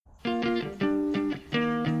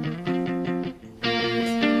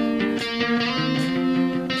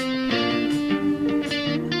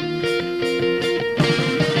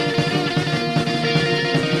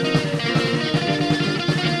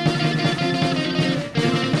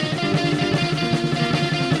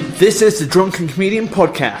This is the Drunken Comedian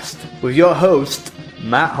Podcast with your host,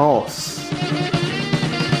 Matt Horse.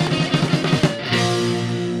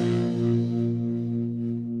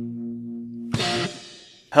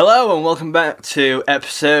 Hello and welcome back to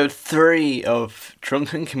episode 3 of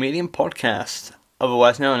Drunken Comedian Podcast,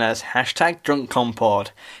 otherwise known as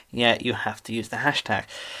 #DrunkConPod. Yeah, you have to use the hashtag.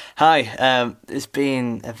 Hi, it's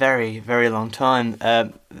been a very, very long time.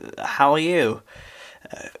 How are you?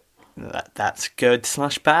 That's good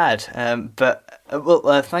 / bad. But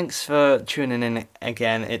thanks for tuning in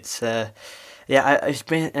again. It's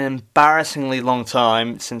been an embarrassingly long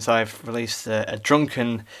time since I've released a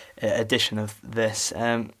drunken edition of this.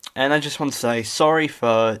 And I just want to say sorry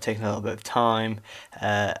for taking a little bit of time.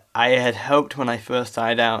 I had hoped when I first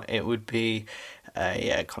started out it would be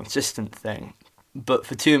a consistent thing. But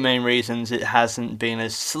for two main reasons, it hasn't been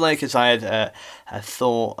as slick as I had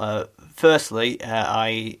thought. Firstly,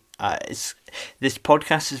 this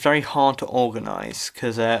podcast is very hard to organise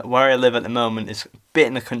because where I live at the moment is a bit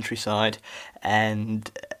in the countryside,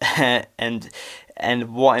 and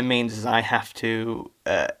what it means is I have to.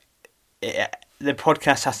 The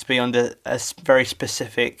podcast has to be under a very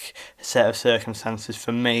specific set of circumstances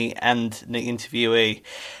for me and the interviewee,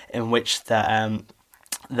 in which that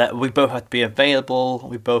we both have to be available,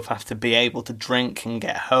 we both have to be able to drink and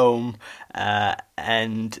get home,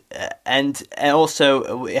 and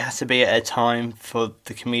also it has to be at a time for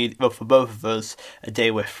for both of us, a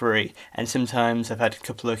day we're free. And sometimes I've had a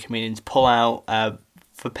couple of comedians pull out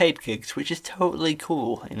for paid gigs, which is totally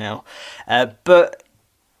cool, you know.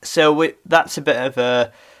 That's a bit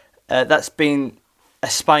of that's been a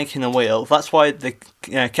spike in the wheel. That's why the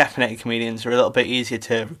caffeinated comedians are a little bit easier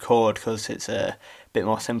to record, because it's a bit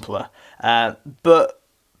more simpler. And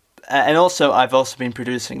also I've also been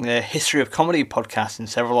producing the History of Comedy podcast in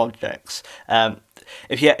several objects.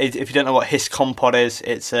 If you don't know what HisComPod is,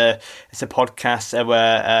 it's a podcast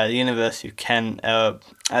where the University of Kent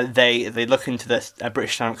they look into the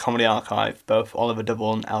British stand-up comedy archive, both Oliver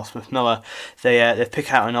Double and Elspeth Miller. They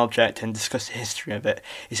pick out an object and discuss the history of it.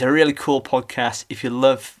 It's a really cool podcast. If you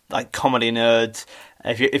love like comedy nerds,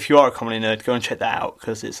 if you are a comedy nerd, go and check that out,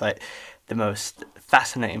 because it's like the most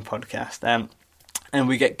fascinating podcast. And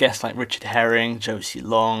we get guests like Richard Herring, Josie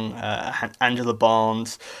Long, Angela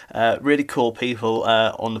Barnes, really cool people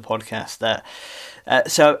on the podcast.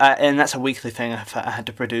 And that's a weekly thing. I had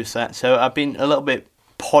to produce that, so I've been a little bit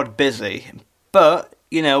pod busy. But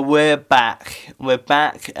we're back.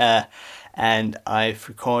 And I've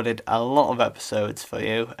recorded a lot of episodes for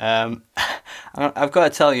you. I've got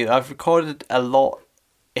to tell you, I've recorded a lot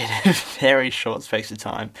in a very short space of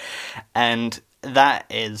time, and that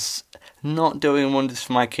is not doing wonders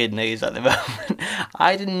for my kidneys at the moment.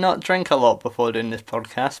 I did not drink a lot before doing this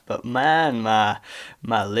podcast, but man,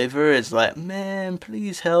 my liver is like, man,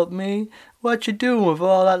 please help me. What you doing with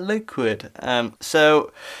all that liquid?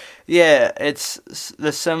 So yeah,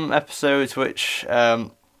 there's some episodes which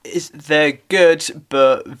they're good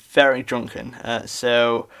but very drunken.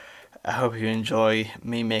 So I hope you enjoy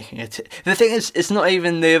me making it. The thing is, it's not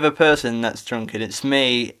even the other person that's drunken, it's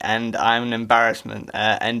me, and I'm an embarrassment.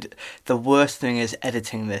 And the worst thing is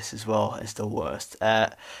editing this as well is the worst.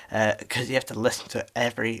 Because you have to listen to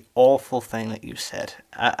every awful thing that you've said.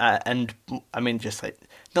 And I mean, just like,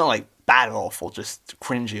 not like bad awful, just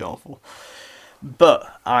cringy awful.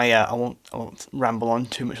 But I won't ramble on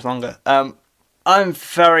too much longer. I'm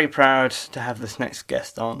very proud to have this next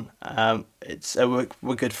guest on.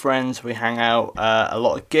 We're good friends. We hang out a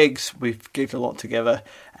lot of gigs. We've gigged a lot together,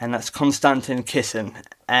 and that's Konstantin Kisin.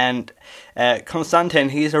 And Konstantin,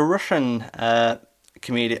 he's a Russian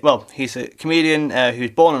comedian. Well, he's a comedian who's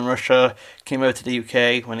born in Russia, came over to the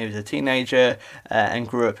UK when he was a teenager, and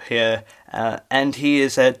grew up here. And he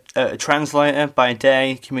is a translator by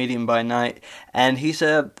day, comedian by night, and he's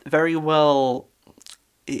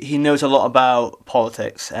he knows a lot about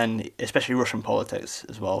politics, and especially Russian politics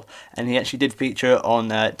as well. And he actually did feature on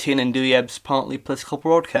Tiernan Duyeb's Partly Political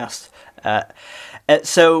broadcast.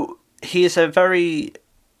 So he is a very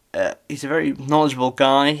knowledgeable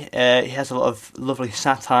guy. He has a lot of lovely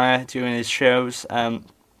satire during his shows.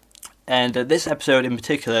 And this episode in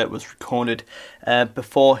particular was recorded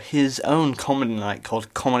before his own comedy night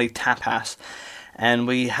called Comedy Tapas. And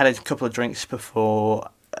we had a couple of drinks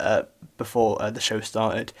before the show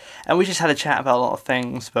started, and we just had a chat about a lot of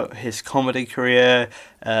things, about his comedy career,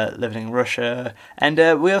 living in Russia, and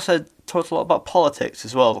we also talked a lot about politics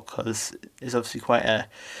as well, because it's obviously quite a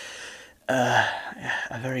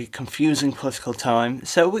very confusing political time.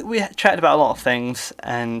 So we chatted about a lot of things,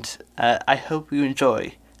 and I hope you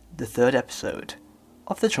enjoy the third episode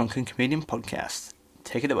of the Drunken Comedian Podcast.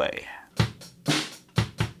 Take it away.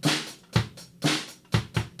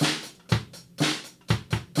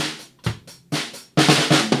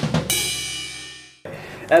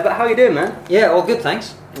 But how are you doing, man? Yeah, all good,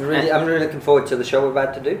 thanks. I'm really looking forward to the show we're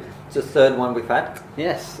about to do. It's the third one we've had.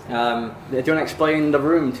 Yes. Do you want to explain the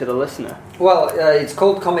room to the listener? Well, it's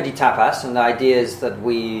called Comedy Tapas, and the idea is that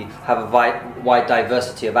we have a wide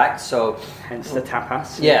diversity of acts. So, hence the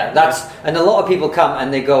tapas. Yeah, and a lot of people come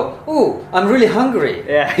and they go, "Ooh, I'm really hungry."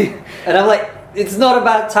 Yeah. And I'm like, it's not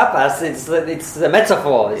about tapas. It's a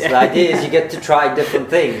metaphor. The idea is you get to try different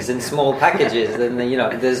things in small packages, and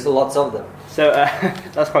there's lots of them. So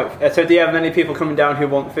that's quite. So do you have many people coming down who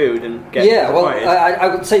want food and get? Yeah, well, I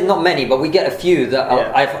would say not many, but we get a few that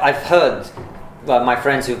I've heard. My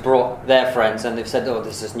friends who've brought their friends and they've said, "Oh,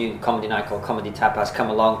 there's this new comedy night called Comedy Tapas. Come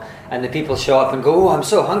along!" And the people show up and go, "Oh, I'm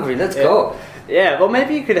so hungry. Let's go." Yeah, well,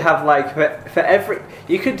 maybe you could have like for every.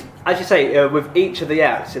 You could, as you say, with each of the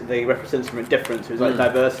acts, they represent something different. So it's like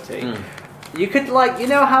diversity. You could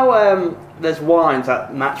how there's wines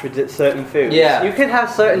that match with certain foods. Yeah. You could have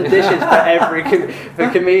certain dishes for every for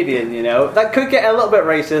comedian. That could get a little bit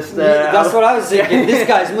racist. That's what I was thinking. This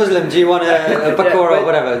guy's Muslim. Do you want a pakora or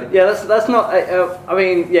whatever? Yeah, that's not.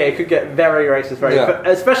 It could get very racist, right? But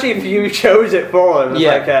especially if you chose it for them. It's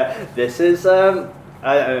like this is.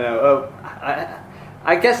 I don't know.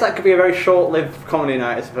 I guess that could be a very short-lived comedy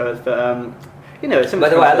night, I suppose. But it's. By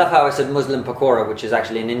the way, I love how I said Muslim pakora, which is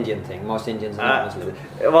actually an Indian thing. Most Indians are not Muslim.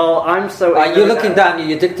 Well, I'm so. You're looking down at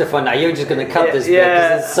your dictaphone now. You're just going to cut this bit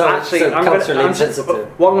because it's so culturally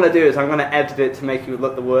insensitive. What I'm going to do is I'm going to edit it to make you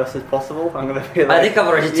look the worst as possible. I'm going to be like. I think I've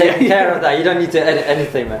already taken care of that. You don't need to edit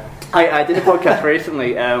anything, man. I did a podcast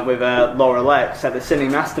recently with Laura Lex at the Cine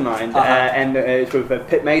Mastermind, and it's with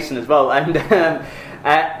Pitt Mason as well, and.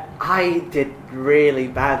 I did really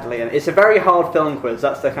badly, and it's a very hard film quiz.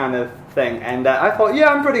 That's the kind of thing, and I thought,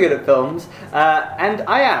 I'm pretty good at films, and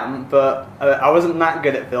I am, but I wasn't that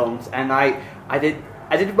good at films, and I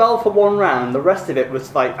did well for one round. The rest of it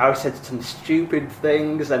was like I said some stupid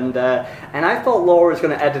things, and I thought Laura was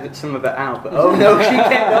going to edit some of it out, but oh no, she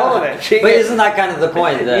kept all of it. But isn't that kind of the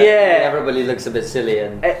point? That everybody looks a bit silly,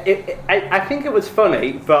 and I think it was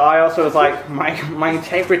funny, but I also was like, my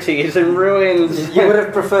integrity is in ruins. You would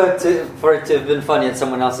have preferred for it to have been funny at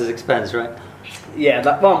someone else's expense, right? Yeah,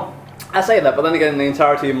 I say that, but then again, the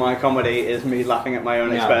entirety of my comedy is me laughing at my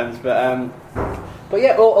own expense, But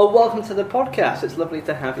yeah, welcome to the podcast. It's lovely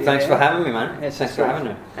to have you. Thanks for having me, man. Thanks for having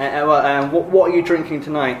me. What are you drinking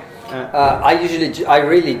tonight? I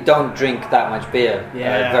really don't drink that much beer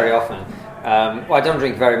very often. I don't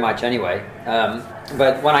drink very much anyway.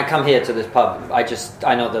 But when I come here to this pub,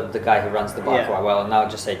 I know the guy who runs the bar quite well, and I'll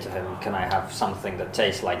just say to him, "Can I have something that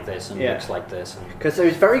tastes like this and looks like this?" Because it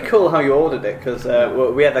was very cool how you ordered it. Because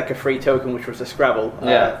we had like a free token, which was a Scrabble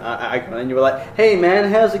icon, and you were like, "Hey man,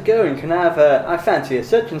 how's it going? Can I have I fancy a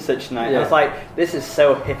such and such tonight?" And I was like, "This is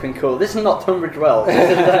so hip and cool. This is not Tunbridge Wells.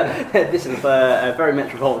 This is very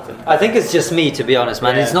metropolitan." I think it's just me, to be honest,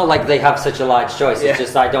 man. It's not like they have such a large choice. It's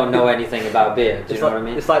just I don't know anything about beer. Do you know what I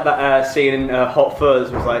mean? It's like that scene in Hot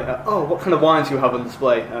Fuzz was like, what kind of wines do you have on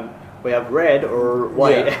display? We have red or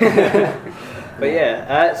white. But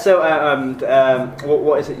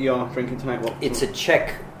what is it you're drinking tonight? It's a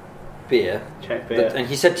Czech beer. Czech beer. And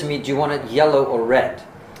he said to me, "Do you want it yellow or red?"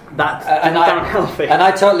 That's unhealthy. And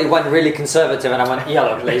I totally went really conservative, and I went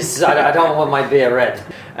yellow, please. I don't want my beer red.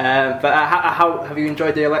 But how have you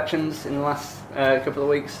enjoyed the elections in the last couple of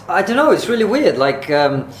weeks? I don't know. It's really weird. Like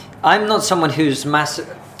I'm not someone who's massive.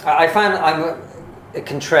 I find I'm a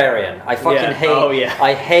contrarian. I fucking hate.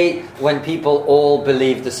 I hate when people all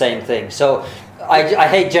believe the same thing. So I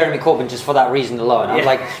hate Jeremy Corbyn just for that reason alone. I'm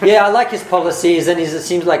like, I like his policies, and he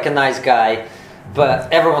seems like a nice guy, but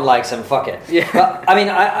everyone likes him. Fuck it. Yeah. But, I mean,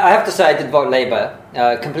 I have to say I did vote Labour.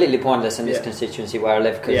 Completely pointless in this constituency where I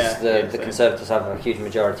live because the Conservatives have a huge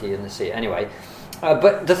majority in the seat anyway.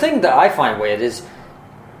 But the thing that I find weird is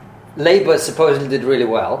Labour supposedly did really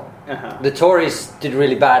well. The Tories did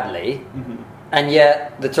really badly. And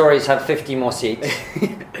yet the Tories have 50 more seats,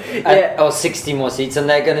 or 60 more seats, and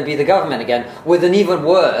they're going to be the government again with an even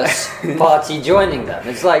worse party joining them.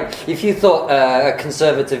 It's like if you thought a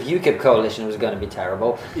Conservative UKIP coalition was going to be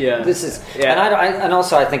terrible. This is, and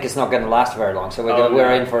also I think it's not going to last very long. So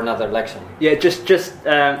we're in for another election. Yeah, just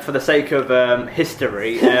for the sake of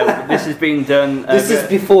history, this has been done. This is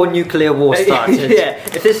before nuclear war started.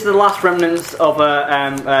 If this is the last remnants of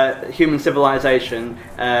human civilization,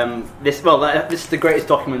 this is the greatest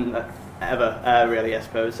document ever, really, I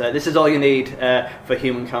suppose. This is all you need for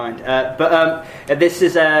humankind. But this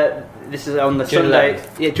is on the June Sunday,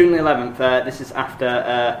 11th. June the 11th. This is after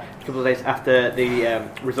a couple of days after the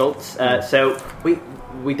results. So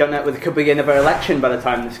we don't know. There could be another election by the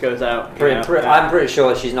time this goes out. I'm pretty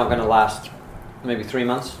sure she's not going to last maybe 3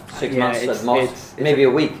 months, 6 months at most, maybe a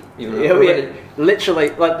week. Even literally,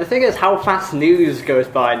 like the thing is how fast news goes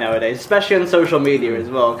by nowadays, especially on social media as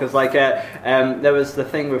well. Because like there was the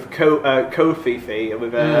thing with Kofi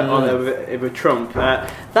with Trump.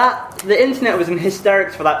 That the internet was in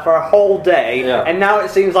hysterics for that for a whole day, and now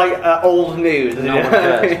it seems like old news. No one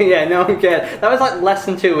cares. Yeah, no one cares. That was like less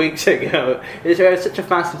than 2 weeks ago. It's such a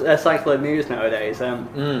fast cycle of news nowadays.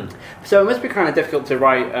 So it must be kind of difficult to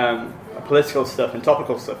write political stuff and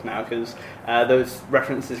topical stuff now because those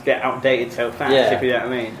references get outdated so fast, if you know what I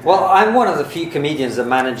mean. Well, I'm one of the few comedians that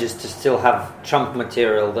manages to still have Trump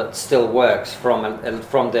material that still works from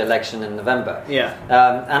the election in November. Yeah.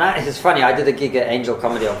 And it's funny, I did a gig at Angel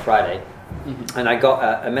Comedy on Friday, and I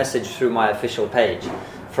got a message through my official page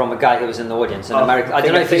from a guy who was in the audience in America. I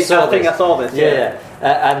don't know if you saw this. I think I saw this. Yeah.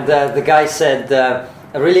 And the guy said,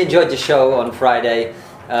 I really enjoyed your show on Friday.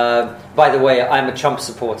 By the way, I'm a Trump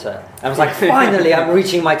supporter. I was like, finally, I'm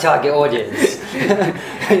reaching my target audience.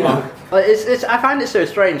 I find it so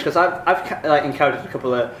strange because I've like encountered a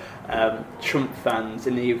couple of Trump fans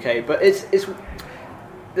in the UK, but it's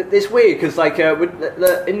weird because like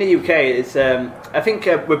in the UK, it's I think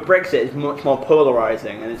with Brexit it's much more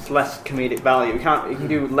polarising and it's less comedic value. You can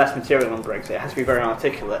do less material on Brexit. It has to be very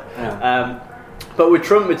articulate. Yeah. But with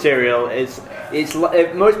Trump material, it's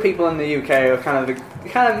most people in the UK are kind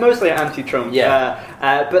of mostly anti-Trump. Yeah.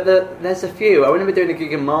 But there's a few. I remember doing a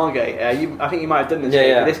gig in Margate. I think you might have done this.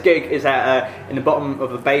 Yeah. This gig is in the bottom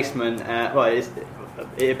of a basement.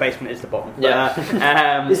 The basement is the bottom.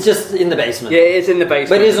 Yeah. It's just in the basement. Yeah, it's in the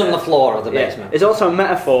basement. But it is on the floor of the basement. It's also a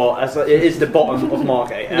metaphor as it is the bottom of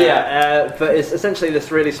Margate. But it's essentially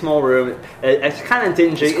this really small room. It's kind of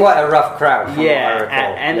dingy. It's quite a rough crowd. From what I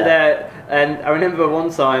recall. And I remember one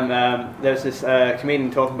time there was this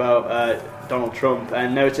comedian talking about Donald Trump,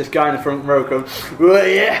 and there was this guy in the front row going,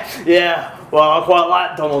 well, I quite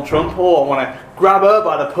like Donald Trump. Oh, I want to grab her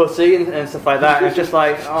by the pussy and stuff like that. And it's just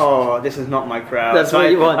like, oh, this is not my crowd. That's what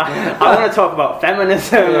you want. I want to talk about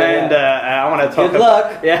feminism and I want to talk. Good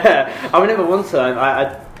luck. Yeah, I remember one time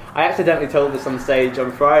I accidentally told this on stage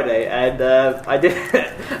on Friday, and I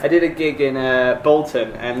did a gig in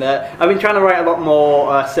Bolton, and I've been trying to write a lot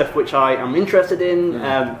more stuff which I am interested in,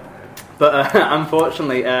 but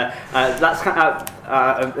unfortunately, that's kind of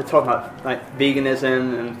talking about like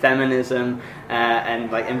veganism and feminism and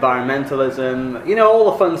like environmentalism,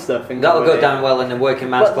 all the fun stuff. That'll go down well in the working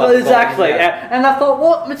man's club. Exactly. And I thought,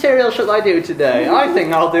 what material should I do today? I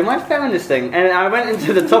think I'll do my feminist thing. And I went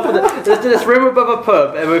into the top of this room above a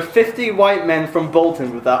pub with 50 white men from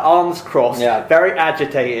Bolton with their arms crossed, very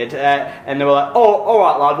agitated, and they were like, "Oh, all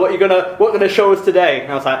right, lad, what gonna show us today?"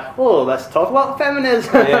 And I was like, "Oh, let's talk about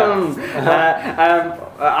feminism."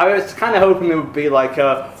 I was kind of hoping it would be like,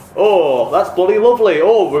 oh, that's bloody lovely.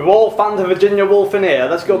 Oh, we're all fans of Virginia Woolf in here.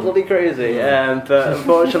 Let's go bloody crazy. But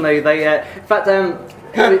unfortunately, they... in fact,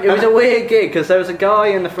 it was a weird gig because there was a guy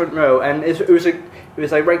in the front row, and it was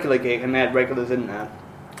a regular gig, and they had regulars in there.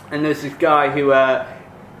 And there's this guy who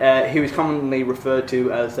was commonly referred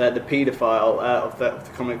to as the paedophile of the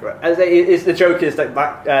comedy group. The joke is that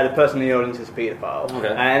the person in the audience is a paedophile. Okay.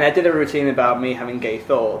 And I did a routine about me having gay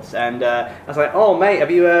thoughts, and I was like, "Oh, mate, have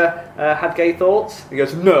you had gay thoughts?" He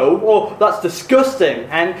goes, "No." "Oh, that's disgusting."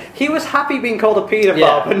 And he was happy being called a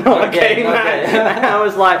paedophile, but not a gay man. And I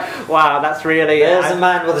was like, "Wow, that's really." There's a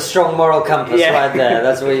man with a strong moral compass right there.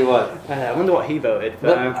 That's what you want. I wonder what he voted.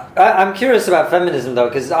 But I'm curious about feminism though,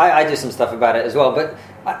 because I do some stuff about it as well, but.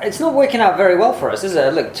 It's not working out very well for us, is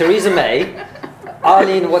it? Look, Theresa May,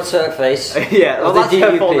 Arlene, what's her face? That's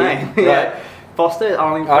her full name. Right. Foster,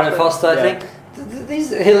 Arlene Foster, I think.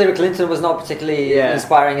 Hillary Clinton was not particularly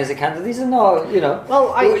inspiring as a candidate. These are not,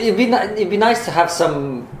 Well, it'd be nice to have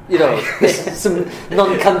some, some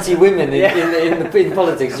non-cunty women in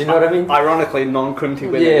politics. You know what I mean? Ironically, non-cunty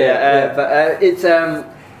women. But it's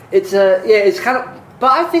kind of.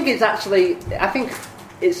 But I think it's actually.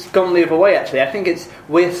 It's gone the other way, actually. I think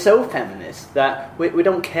we're so feminist that we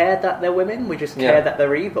don't care that they're women. We just care that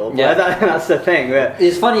they're evil. Yeah. That's the thing.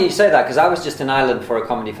 It's funny you say that, because I was just in Ireland for a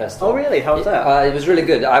comedy festival. Oh, really? How was that? It was really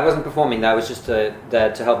good. I wasn't performing there. I was just there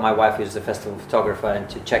to help my wife, who's a festival photographer, and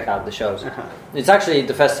to check out the shows. Uh-huh. It's actually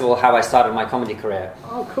the festival how I started my comedy career.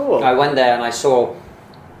 Oh, cool. I went there and I saw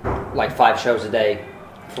like 5 shows a day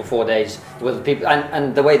for 4 days with people,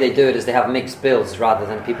 and the way they do it is they have mixed bills rather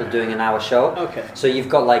than people doing an hour show. Okay. So you've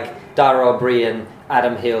got like Dara O'Brien,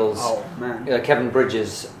 Adam Hills, Kevin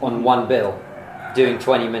Bridges on one bill, doing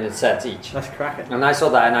 20-minute sets each. That's cracking. And I saw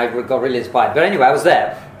that and I got really inspired. But anyway, I was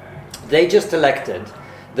there. They just elected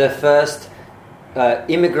the first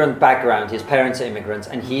immigrant background. His parents are immigrants,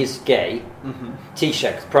 and he's gay.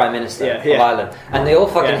 Taoiseach, Prime Minister of Ireland, and they all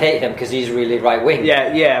fucking hate him because he's really right wing.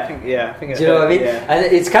 I think. Do you know what I mean? Yeah. And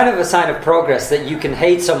it's kind of a sign of progress that you can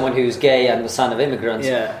hate someone who's gay and the son of immigrants,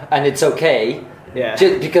 and it's okay.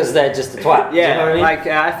 Just because they're just a twat. Do you know what I mean? Like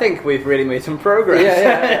I think we've really made some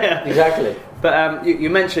progress. Exactly. But you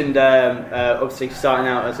mentioned obviously starting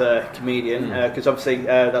out as a comedian because obviously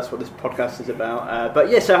that's what this podcast is about.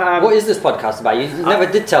 So what is this podcast about? You never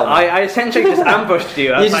did tell me. I essentially just ambushed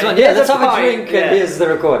you. You just went, let's have a drink and here's the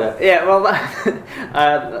recorder. Yeah, well,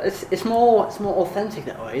 it's more authentic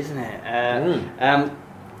that way, isn't it?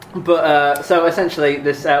 But so essentially,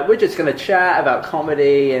 this we're just going to chat about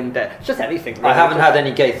comedy and just anything. Really. I haven't had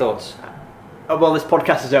any gay thoughts. Well, this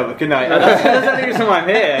podcast is over. Good night. That's the only reason why I'm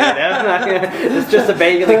here. You know? It's just a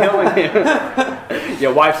vaguely going here.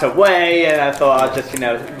 Your wife's away, and I thought I'd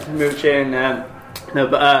just mooch in.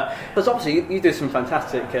 But obviously you do some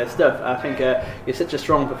fantastic stuff. I think you're such a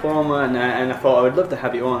strong performer, and I thought I would love to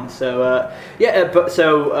have you on. So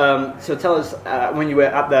so tell us when you were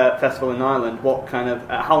at the festival in Ireland, what kind of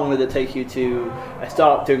how long did it take you to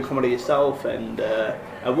start doing comedy yourself, and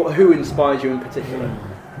who inspired you in particular?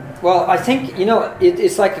 Well, I think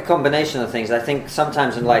it's like a combination of things. I think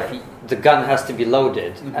sometimes in life the gun has to be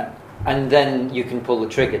loaded. And then you can pull the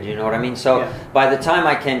trigger, do you know what I mean? So by the time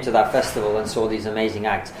I came to that festival and saw these amazing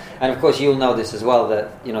acts, and of course you'll know this as well,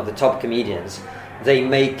 that the top comedians, they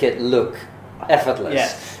make it look effortless.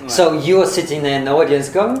 Yes. Right. So you're sitting there in the audience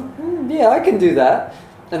going, I can do that.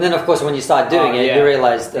 And then of course when you start doing it, you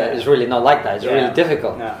realise that it's really not like that. It's really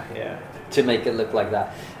difficult to make it look like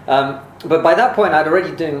that. But by that point I'd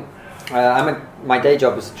already doing, my day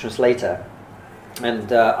job was a translator.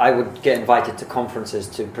 And I would get invited to conferences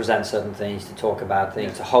to present certain things, to talk about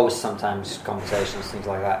things, to host sometimes conversations, things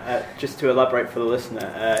like that. Just to elaborate for the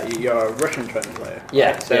listener, you're a Russian translator.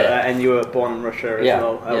 Yeah. So, and you were born in Russia as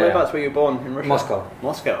well. Whereabouts were you born in Russia?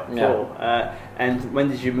 Moscow. Cool. And when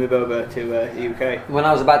did you move over to the UK? When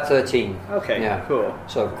I was about 13. Okay, cool.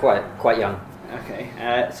 So quite young. Okay.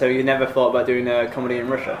 So you never thought about doing comedy in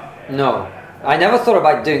Russia? No. I never thought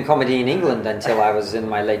about doing comedy in England until I was in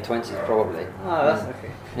my late 20s, probably. Oh, that's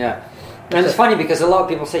okay. Yeah. And it's funny because a lot of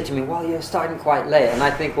people say to me, well, you're starting quite late. And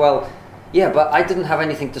I think, well, yeah, but I didn't have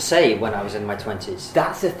anything to say when I was in my 20s.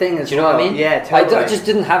 That's the thing as well. Do you know what I mean? Yeah, totally. I just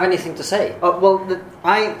didn't have anything to say. When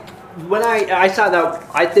I started out,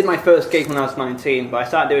 I did my first gig when I was 19, but I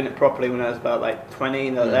started doing it properly when I was about like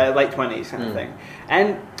 20, late 20s kind of thing.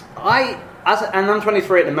 And I'm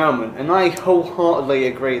 23 at the moment, and I wholeheartedly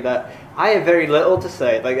agree that I have very little to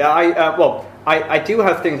say. Like I do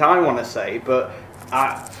have things I want to say, but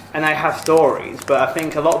and I have stories. But I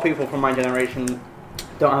think a lot of people from my generation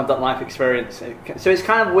don't have that life experience. So it's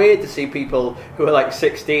kind of weird to see people who are like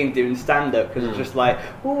 16 doing stand-up because it's just like,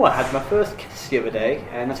 oh, I had my first kiss the other day,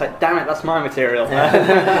 and it's like, damn it, that's my material.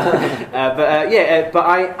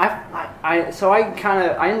 So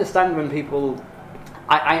I understand when people.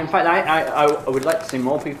 In fact, I would like to see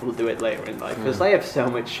more people do it later in life because they have so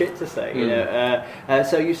much shit to say, you know.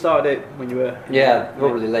 So you started it when you were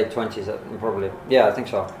probably late 20s, probably. Yeah, I think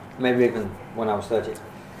so. Maybe even when I was 30.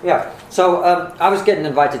 Yeah. So I was getting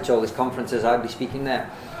invited to all these conferences. I'd be speaking there,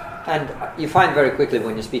 and you find very quickly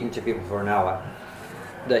when you're speaking to people for an hour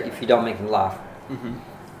that if you don't make them laugh,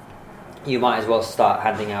 you might as well start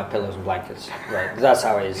handing out pillows and blankets. Right. That's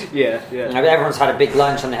how it is. Yeah. I mean, everyone's had a big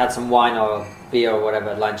lunch and they had some wine or beer or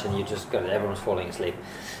whatever at lunch, and you just got it. Everyone's falling asleep.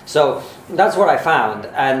 So that's what I found,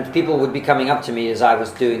 and people would be coming up to me as I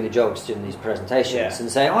was doing the jokes during these presentations and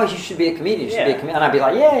saying, "Oh, you should be a comedian. You should be a comedian." And I'd be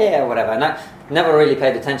like, "Yeah, whatever." And I never really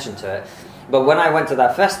paid attention to it. But when I went to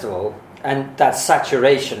that festival, and that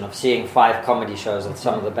saturation of seeing 5 comedy shows of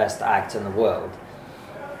some of the best acts in the world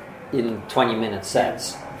in 20-minute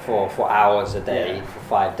sets for hours a day for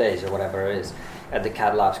 5 days or whatever it is at the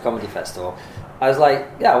Cat Laughs Comedy Festival, I was like,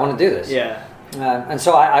 "Yeah, I want to do this." Yeah. And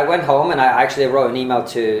so I went home and I actually wrote an email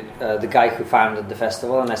to the guy who founded the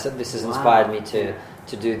festival, and I said, "This has inspired me to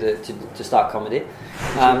start comedy." Did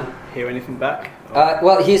you hear anything back?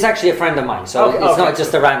 Well, he's actually a friend of mine, so it's not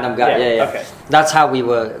just a random guy. Yeah. Okay. That's how we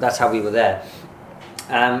were there,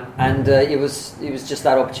 and it was just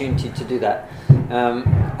that opportunity to do that.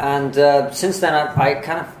 And since then, I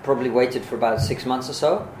kind of probably waited for about 6 months or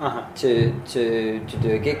so to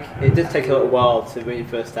do a gig. It did take a little while when you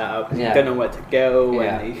first start out because you don't know where to go,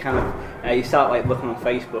 and you kind of you start like looking on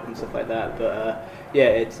Facebook and stuff like that. But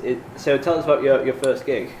so tell us about your first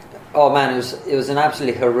gig. Oh man, it was an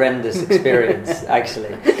absolutely horrendous experience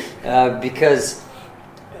actually, because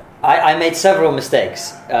I made several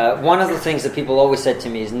mistakes. One of the things that people always said to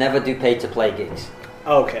me is never do pay to play gigs.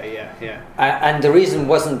 Okay, yeah. And the reason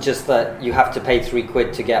wasn't just that you have to pay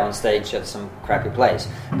 £3 to get on stage at some crappy place,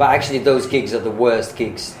 but actually those gigs are the worst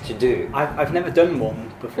gigs to do. I've never done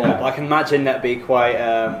one before, but I can imagine that'd be quite...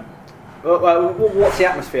 what's the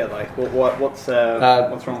atmosphere like? What's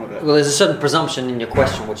wrong with it? Well, there's a certain presumption in your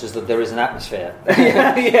question, which is that there is an atmosphere.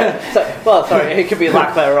 yeah. Sorry, it could be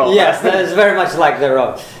lack thereof. Yes, there's very much lack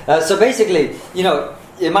thereof. So basically,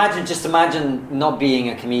 imagine not being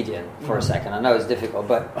a comedian for a second. I know it's difficult,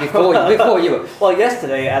 but before you... Well,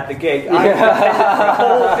 yesterday at the gig, I attended for a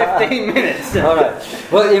whole 15 minutes. All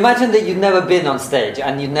right. Well, imagine that you'd never been on stage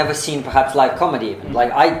and you'd never seen perhaps live comedy even.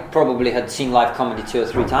 Like, I probably had seen live comedy 2 or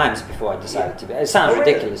 3 times before I decided to be. It sounds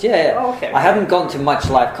ridiculous. Yeah. Oh, okay. I hadn't gone to much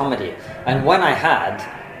live comedy. And when I had,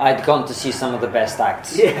 I'd gone to see some of the best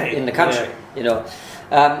acts in the country,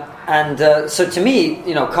 So to me,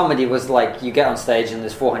 comedy was like you get on stage and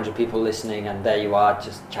there's 400 people listening and there you are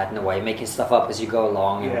just chatting away, making stuff up as you go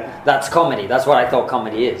along. That's comedy. That's what I thought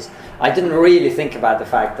comedy is. I didn't really think about the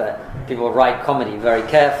fact that people write comedy very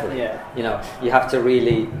carefully. You have to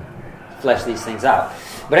really flesh these things out.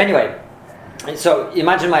 But anyway, so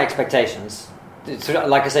imagine my expectations. It's,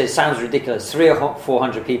 like I say, it sounds ridiculous. 300 or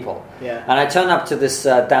 400 people, and I turn up to this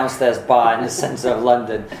downstairs bar in the centre of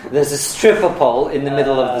London. There's a stripper pole in the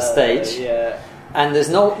middle of the stage, and there's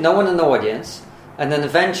no one in the audience. And then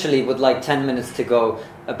eventually, with like 10 minutes to go,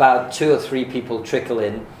 about 2 or 3 people trickle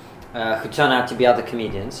in, who turn out to be other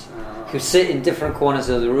comedians, who sit in different corners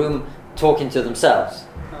of the room talking to themselves.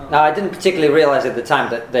 Now, I didn't particularly realise at the time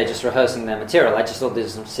that they're just rehearsing their material. I just thought these are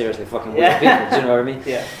some seriously fucking weird people. Do you know what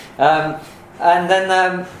I mean? And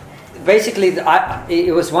then, basically,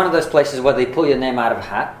 it was one of those places where they pull your name out of a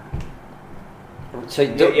hat. So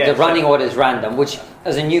the running order is random, which,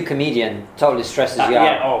 as a new comedian, totally stresses you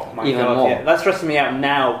out even more. Yeah. That's stressing me out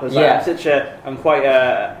now because I'm quite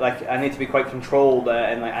I need to be quite controlled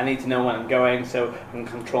and I need to know when I'm going, so I can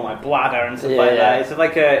control my bladder and stuff like that.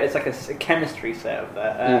 It's like a chemistry set of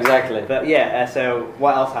that. Exactly. But so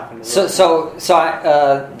what else happened? So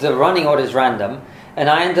the running order is random. And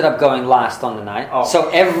I ended up going last on the night. So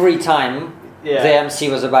every time the MC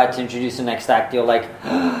was about to introduce the next act, you're like,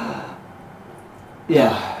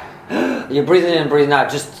 you're breathing in and breathing out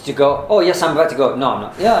just to go, oh yes, I'm about to go. No, I'm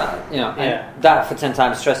not. And that for 10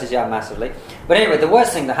 times stresses you out massively. But anyway, the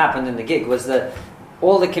worst thing that happened in the gig was that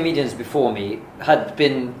all the comedians before me had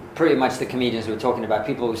been pretty much the comedians we were talking about,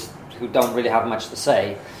 people who don't really have much to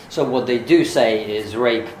say. So what they do say is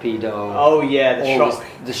rape, pedo...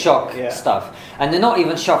 the shock stuff. And they're not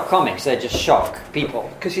even shock comics, they're just shock people.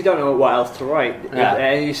 Because you don't know what else to write.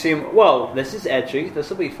 And you see, this is edgy, this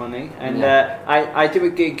will be funny. And I do a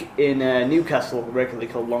gig in Newcastle regularly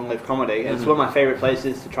called Long Live Comedy. And it's one of my favourite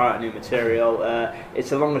places to try out new material. It's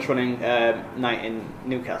the longest running night in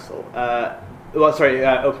Newcastle.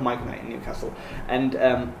 Open mic night in Newcastle.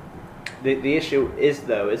 And... The issue is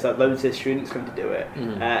that loads of students come to do it,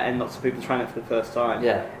 and lots of people trying it for the first time.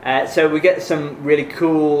 So we get some really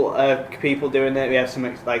cool people doing it. We have some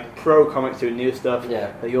like pro comics doing new stuff.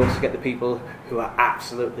 But you also get the people who are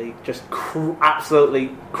absolutely just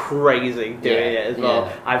absolutely crazy doing it as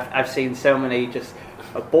well. I've seen so many just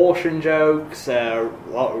abortion jokes, a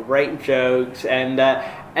lot of rape jokes, and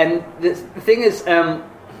the thing is.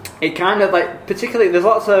 It kind of like, particularly, there's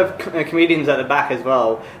lots of comedians at the back as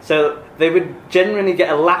well, so they would generally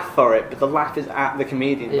get a laugh for it, but the laugh is at the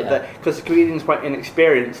comedian. Because the comedian's quite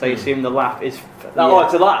inexperienced, they assume the laugh is, it's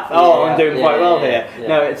a laugh, I'm doing quite well here.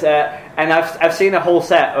 No, it's, and I've seen a whole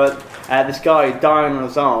set of this guy dying on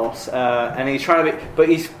his arse, and he's trying to be, but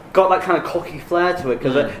he's got that kind of cocky flair to it,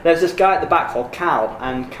 because there's this guy at the back called Cal,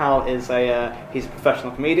 and Cal is he's a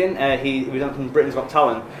professional comedian, he was on Britain's Got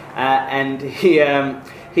Talent, and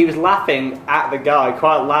he was laughing at the guy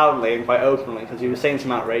quite loudly and quite openly because he was saying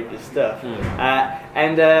some outrageous stuff.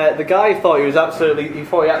 And the guy thought he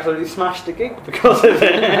absolutely smashed the gig because of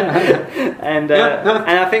it. And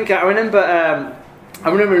I think I remember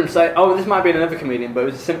him saying, this might be another comedian, but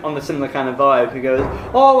it was on the similar kind of vibe. He goes,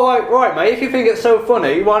 right, mate, if you think it's so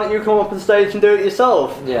funny, why don't you come up on stage and do it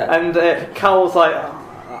yourself? And Cal was like,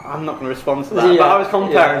 I'm not going to respond to that, but I was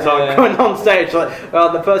comparing, so I'm going on stage like,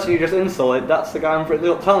 the person you just insulted, that's the guy I'm pretty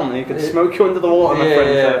telling me, he could smoke you under the water, my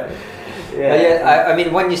friend. I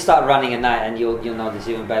mean, when you start running a night, and you'll know this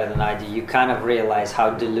even better than I do, you kind of realise how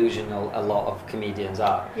delusional a lot of comedians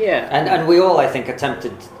are. And we all, I think,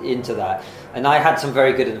 attempted into that. And I had some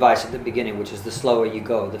very good advice at the beginning, which is the slower you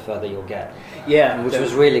go, the further you'll get. Which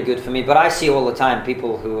was really good for me. But I see all the time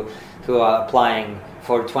people who are applying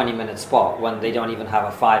for a 20-minute spot when they don't even have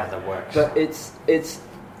a 5 that works. But it's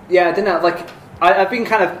I don't know, like, I've been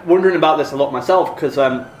kind of wondering about this a lot myself, because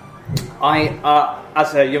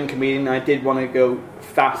as a young comedian, I did want to go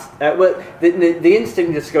fast. Well, the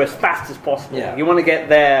instinct is to go as fast as possible. Yeah. You want to get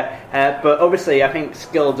there, but obviously, I think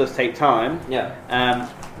skill does take time. Yeah.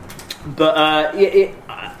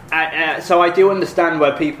 So I do understand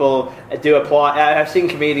where people do apply. I've seen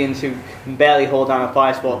comedians who can barely hold down a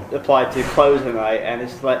 5 spot apply to close a night, and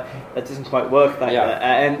it's like that doesn't quite work like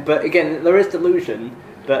that. But again, there is delusion.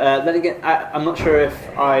 But then again, I'm not sure if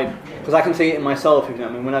because I can see it in myself. If you know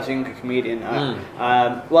what I mean, when I was a younger comedian,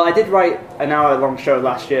 I did write an hour-long show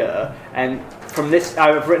last year, and from this,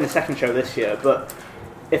 I've written a second show this year. But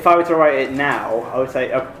if I were to write it now,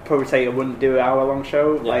 I'd probably say I wouldn't do an hour-long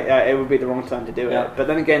show. Yeah. Like it would be the wrong time to do it. But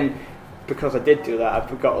then again, because I did do that,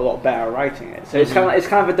 I've got a lot better at writing it. So it's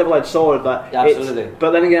kind of a double-edged sword. But absolutely.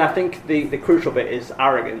 But then again, I think the crucial bit is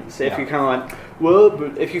arrogance. If you kind of like, well,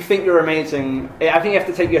 but if you think you're amazing, I think you have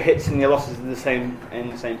to take your hits and your losses in the same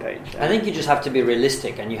page. I think you just have to be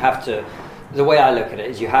realistic, and you have to. The way I look at it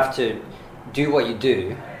is, you have to do what you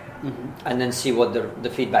do. Mm-hmm. And then see what the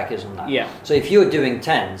feedback is on that. Yeah. So if you're doing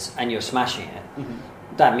 10s and you're smashing it,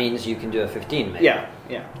 that means you can do a 15 maybe. Yeah.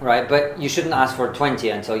 Right? But you shouldn't ask for a 20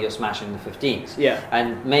 until you're smashing the 15s. Yeah.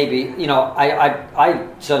 And maybe, I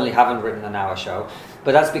certainly haven't written an hour show,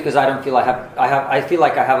 but that's because I don't feel I feel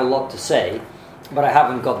like I have a lot to say, but I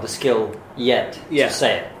haven't got the skill yet to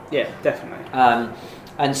say it. Yeah, definitely.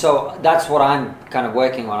 And so that's what I'm kind of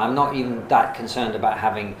working on. I'm not even that concerned about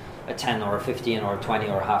having a 10 or a 15 or a 20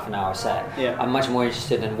 or a half an hour set. Yeah. I'm much more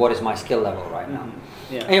interested in what is my skill level right now.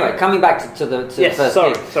 Mm-hmm. Yeah. Anyway, coming back to the first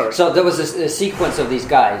gig. So there was a sequence of these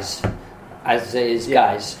guys, as it is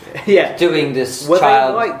guys, doing this Were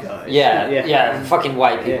child. They white guys? Yeah, fucking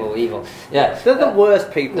white people, evil. Yeah, they're the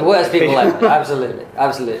worst people. The worst people ever. Absolutely.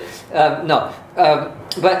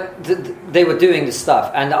 But they were doing this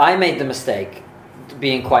stuff, and I made the mistake,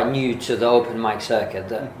 being quite new to the open mic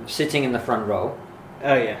circuit, sitting in the front row.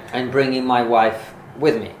 Oh yeah. And bringing my wife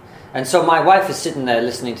with me. And so my wife is sitting there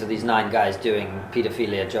listening to these 9 guys doing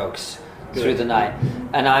paedophilia jokes through the night,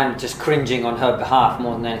 and I'm just cringing on her behalf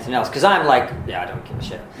more than anything else, because I'm like, I don't give a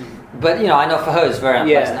shit. But I know for her it's very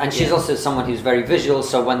unpleasant, and she's also someone who's very visual,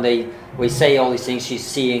 so when we say all these things, she's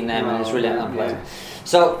seeing them, and it's really unpleasant.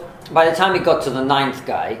 So by the time we got to the 9th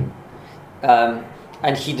guy,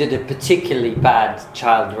 and he did a particularly bad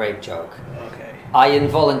child rape joke, I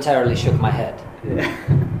involuntarily shook my head. Yeah.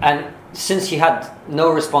 And since he had no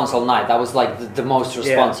response all night, that was like the most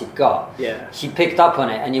response he'd got. Yeah. He picked up on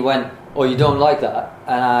it and he went, "Oh, you don't like that?"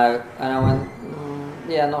 And I went,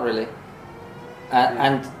 "Yeah, not really."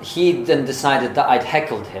 And he then decided that I'd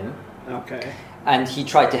heckled him. Okay. And he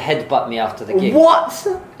tried to headbutt me after the gig. What?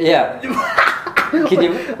 Yeah. Can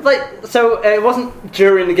you? So it wasn't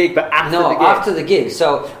during the gig, but after the gig. No, after the gig.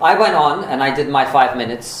 So I went on and I did my 5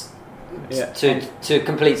 minutes. To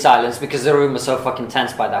complete silence, because the room was so fucking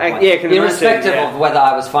tense by that point. Irrespective of whether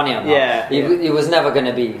I was funny or not. It was never going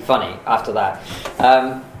to be funny after that.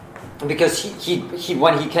 Because he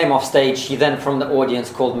when he came off stage, he then from the audience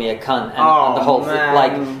called me a cunt, and the whole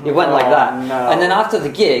thing, it went like that. No. And then after the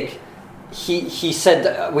gig, he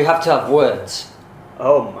said we have to have words.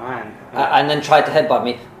 Oh man! And then tried to headbutt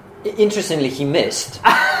me. Interestingly, he missed.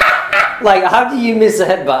 Like, how do you miss a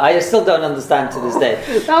headbutt? I still don't understand to this day.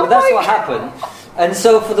 But that's what happened. And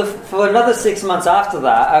so for another 6 months after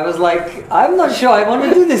that, I was like, I'm not sure I want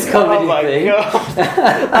to do this comedy thing. God.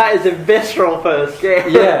 That is a visceral first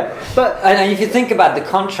gig. Yeah. And if you think about the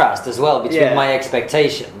contrast as well between my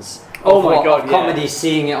expectations of comedy,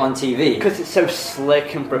 seeing it on TV. Because it's so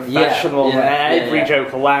slick and professional, and every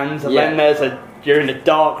joke lands, and then you're in a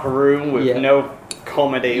dark room with no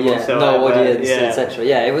comedy whatsoever. No audience, etc.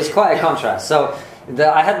 Yeah, it was quite a contrast. So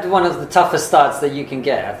I had one of the toughest starts that you can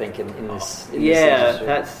get, I think, in this industry.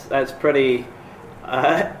 that's pretty.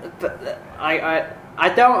 But I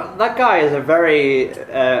don't. That guy is a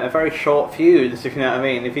very short fuse, if you know what I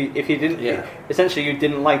mean. If you didn't, essentially, you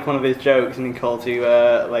didn't like one of his jokes, and he called you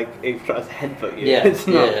he tried to headbutt you. Yeah, it's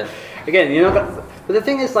not. Again, but the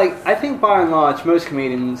thing is, I think by and large, most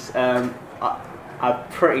comedians are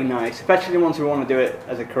pretty nice, especially the ones who want to do it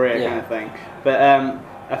as a career kind of thing. But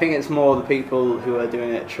I think it's more the people who are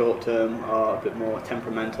doing it short term are a bit more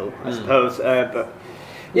temperamental, I suppose. But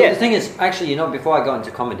the thing is, actually, before I got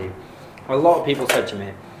into comedy, a lot of people said to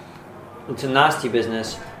me, "It's a nasty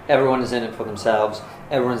business. Everyone is in it for themselves.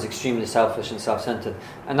 Everyone's extremely selfish and self-centered."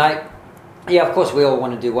 And of course, we all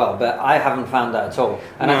want to do well, but I haven't found that at all.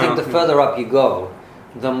 And I think the further up you go,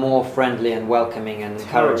 the more friendly and welcoming and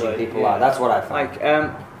encouraging people are. That's what I find.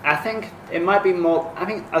 I think it might be more. I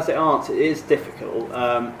think as it arts, it is difficult.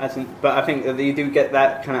 But I think that you do get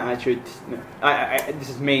that kind of attitude. This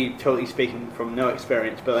is me totally speaking from no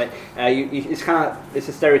experience, but like it's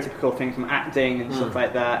a stereotypical thing from acting and stuff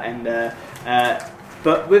like that. And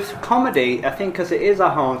but with comedy, I think because it is a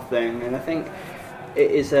hard thing, and I think it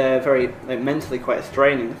is a very mentally quite a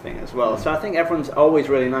straining thing as well. So I think everyone's always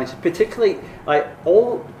really nice, particularly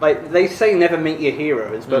they say never meet your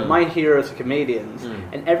heroes, but my heroes are comedians,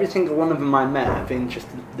 and every single one of them I met have been just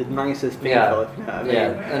the nicest people. Yeah, if you know what I mean.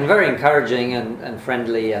 And very encouraging and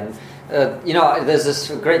friendly and. There's this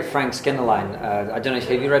great Frank Skinner line. I don't know,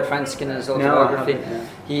 have you read Frank Skinner's autobiography? No, I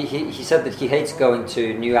haven't, He said that he hates going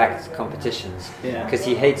to new act competitions because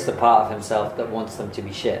he hates the part of himself that wants them to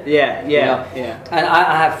be shit. Yeah. And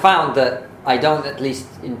I have found that I don't, at least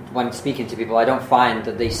when speaking to people, I don't find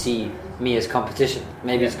that they see me as competition.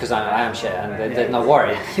 Maybe it's because I am shit and there's no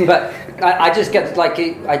worry. But I just get, like,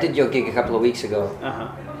 I did your gig a couple of weeks ago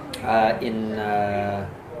in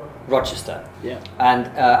Rochester, and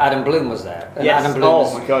Adam Bloom was there. And Adam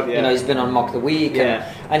Bloom my God, he's been on Mock the Week,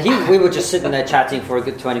 and we were just sitting there chatting for a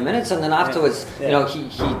good 20 minutes, and then afterwards,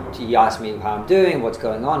 he asked me how I'm doing, what's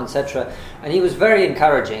going on, etc. And he was very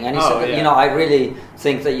encouraging, and he said that, I really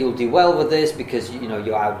think that you'll do well with this because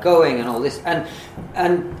you're outgoing and all this, and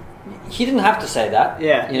he didn't have to say that.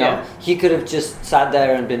 He could have just sat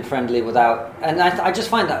there and been friendly without. And I just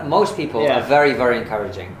find that most people are very, very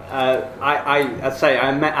encouraging. I'd say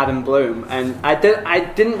I met Adam Bloom, and I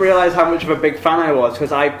didn't realize how much of a big fan I was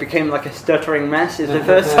because I became like a stuttering mess. It's the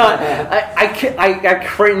first time I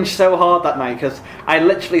cringed so hard that night because I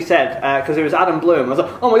literally said because it was Adam Bloom. I was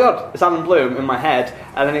like, oh my God, it's Adam Bloom in my head,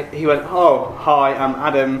 and then he went, oh hi, I'm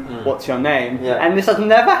Adam. What's your name? And this has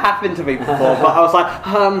never happened to me before. But I was like,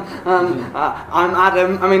 I'm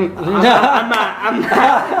Adam. I mean, I'm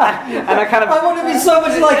Matt. And I kind of. I want to be so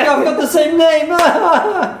much like you. I've got the same name.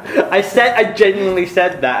 I genuinely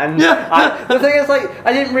said that, and the thing is, like,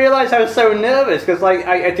 I didn't realize I was so nervous because, like,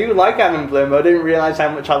 I do like Adam Bloom, but I didn't realize how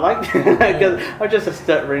much I liked him because I was just a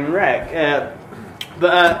stuttering wreck.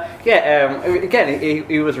 Again,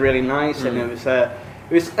 he was really nice, and it was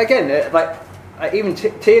again like. Even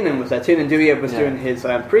Tiernan was there. Tiernan Douieb was doing his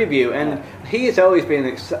preview, and he's always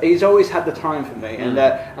had the time for me. And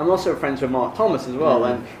I'm also friends with Mark Thomas as well,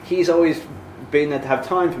 and he's always been there to have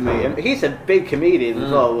time for me. And he's a big comedian as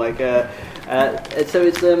well. Like, so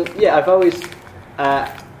it's I've always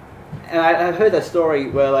and I heard a story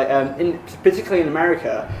where particularly in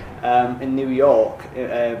America, in New York,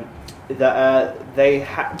 that they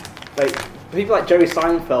had people like Jerry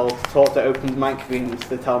Seinfeld talk to open mic comedians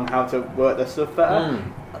to tell them how to work their stuff better.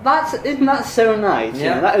 Isn't that so nice?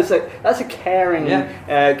 Yeah. That's a caring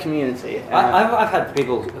community. I've had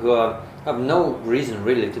people who have no reason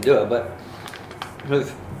really to do it, but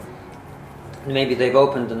maybe they've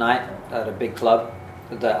opened a night at a big club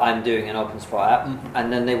that I'm doing an open spot at,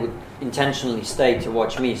 and then they would intentionally stay to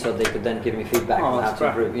watch me so they could then give me feedback on how to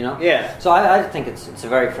improve. Yeah. So I think it's a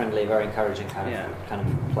very friendly, very encouraging kind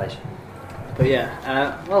of place. But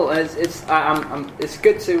it's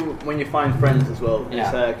good to when you find friends as well.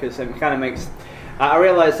 Because it kind of makes. I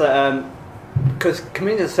realise that because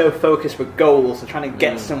comedians are so focused with goals, they're trying to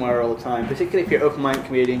get somewhere all the time. Particularly if you're open minded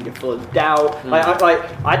comedian, you're full of doubt.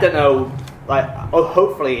 I don't know.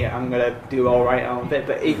 Hopefully I'm gonna do all right on it,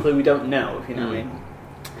 but equally we don't know. If you know what I mean.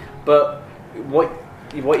 But what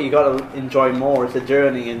you got to enjoy more is the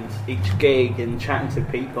journey and each gig and chatting to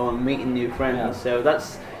people and meeting new friends. So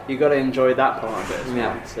that's. You got to enjoy that part of it as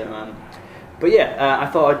well. So, I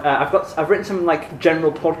thought I've written some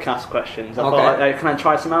general podcast questions. I thought can I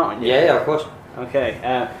try some out on you? Yeah, of course. Okay.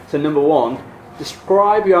 So number one,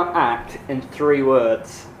 describe your act in 3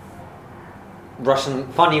 words.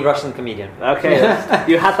 Funny Russian comedian. Okay,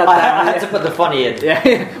 you had that. I had to put the funny in.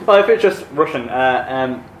 Yeah. Well, if it's just Russian,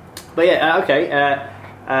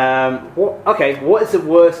 What is the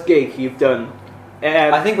worst gig you've done?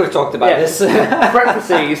 I think we've talked about this.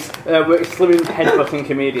 Parentheses, we're excluding headbutting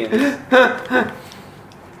comedians. Have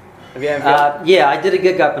you ever I did a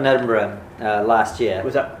gig up in Edinburgh last year.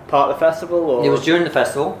 Was that part of the festival? Or? It was during the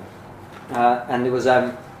festival. And it was,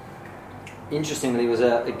 interestingly, it was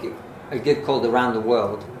a gig called Around the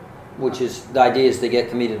World, which is, the idea is they get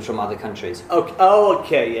comedians from other countries.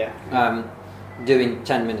 Okay, doing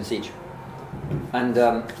 10 minutes each. And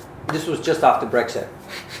this was just after Brexit.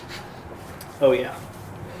 Oh yeah.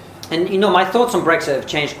 And my thoughts on Brexit have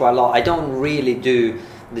changed quite a lot. I don't really do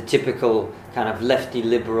the typical kind of lefty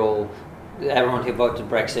liberal, everyone who voted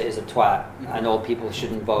Brexit is a twat and all people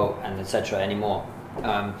shouldn't vote and etc. anymore.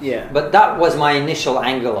 But that was my initial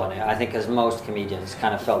angle on it. I think as most comedians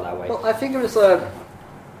kind of felt that way. Well, I think it was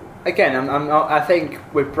again, I think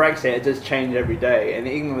with Brexit it does change every day, and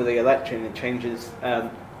even with the election it changes.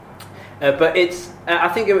 But it's I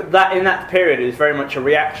think that in that period it was very much a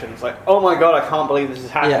reaction. It's like, oh my god, I can't believe this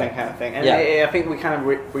is happening, kind of thing. And I think we kind of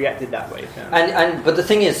reacted that way. And but the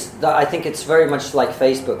thing is that I think it's very much like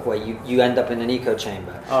Facebook, where you end up in an echo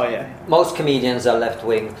chamber. Oh yeah. Most comedians are left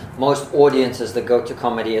wing. Most audiences that go to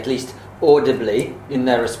comedy, at least audibly in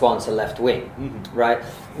their response, are left wing, right?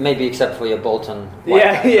 Maybe except for your Bolton.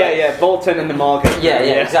 Yeah. Bolton and the market. Yeah,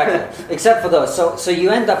 exactly. Except for those. So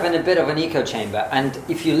you end up in a bit of an echo chamber, and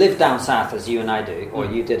if you live down south, as you and I do, or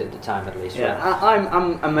you did at the time at least. Yeah, right?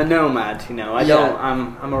 I'm a nomad.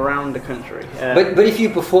 I'm around the country. But if you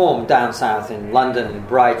perform down south in London and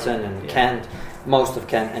Brighton and Kent, most of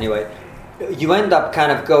Kent anyway, you end up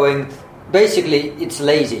kind of going. Basically, it's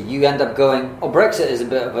lazy. You end up going, oh, Brexit is a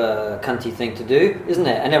bit of a cunty thing to do, isn't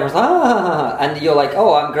it? And everyone's like, and you're like,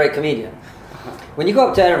 oh, I'm a great comedian. When you go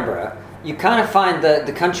up to Edinburgh, you kind of find that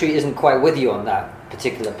the country isn't quite with you on that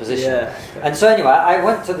particular position. Yeah. And so anyway, I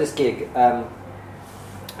went to this gig, and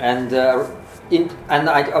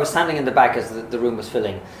I was standing in the back as the room was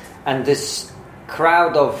filling, and this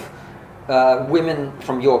crowd of women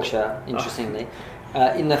from Yorkshire, interestingly,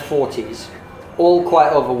 in their 40s, all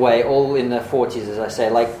quite overweight, all in their 40s, as I say,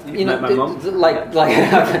 like like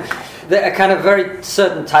they're a kind of very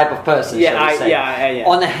certain type of person. Yeah.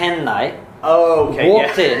 On a hen night,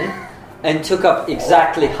 walked in and took up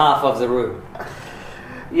exactly half of the room.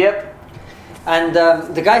 Yep. And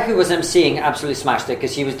the guy who was emceeing absolutely smashed it,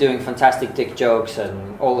 because he was doing fantastic dick jokes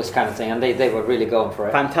and all this kind of thing, and they were really going for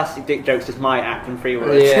it. Fantastic dick jokes is my act in 3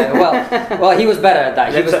 words. Yeah, well, he was better at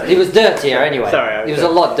that. He was dirtier anyway. Sorry, he was a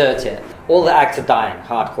lot dirtier. All the acts are dying,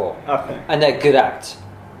 hardcore. Okay. And they're good acts.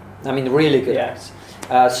 I mean, really good acts.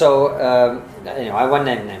 I won't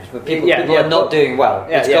name names, but people are not doing well.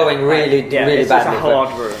 It's going really badly. It's a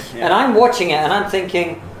hard room. Yeah. And I'm watching it, and I'm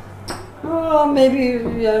thinking, oh, maybe.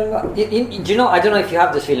 Do you know? I don't know if you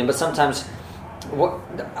have this feeling, but sometimes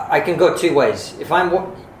I can go two ways. If I'm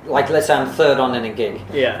let's say I'm third on in a gig,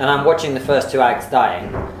 and I'm watching the first 2 acts dying,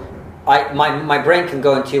 my brain can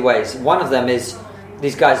go in 2 ways. One of them is,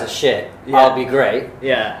 these guys are shit. I'll be great.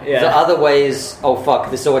 Yeah. The other way is, oh fuck,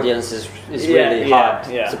 this audience is really hard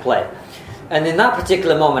to play. And in that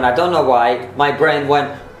particular moment, I don't know why, my brain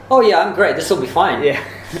went, oh yeah, I'm great. This will be fine. Yeah.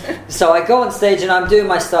 So I go on stage and I'm doing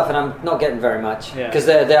my stuff, and I'm not getting very much, because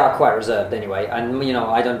they are quite reserved anyway. And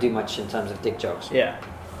I don't do much in terms of dick jokes. Yeah.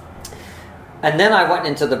 And then I went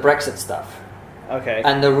into the Brexit stuff. Okay.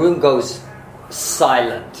 And the room goes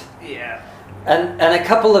silent. Yeah. And a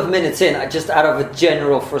couple of minutes in, just out of a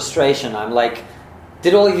general frustration, I'm like,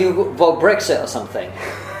 did all of you vote Brexit or something?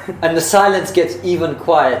 And the silence gets even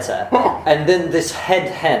quieter. And then this head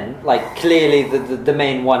hen, like clearly the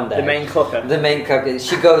main one there. The main cooker.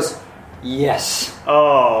 She goes, yes.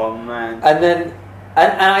 Oh, man. And then...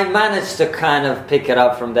 And I managed to kind of pick it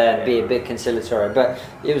up from there and be a bit conciliatory. But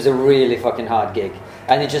it was a really fucking hard gig.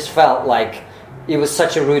 And it just felt like... It was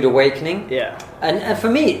such a rude awakening. Yeah. And for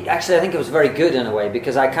me, actually, I think it was very good in a way,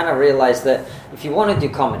 because I kind of realized that if you want to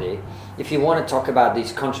do comedy, if you want to talk about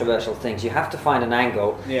these controversial things, you have to find an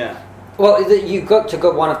angle. Yeah. Well, you've got to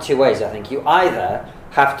go one of 2 ways, I think. You either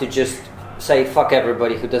have to just say, fuck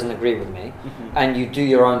everybody who doesn't agree with me, and you do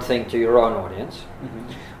your own thing to your own audience.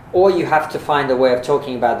 Or you have to find a way of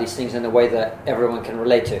talking about these things in a way that everyone can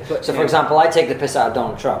relate to. So, for example, I take the piss out of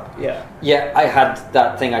Donald Trump. Yeah, I had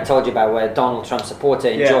that thing I told you about where Donald Trump supporter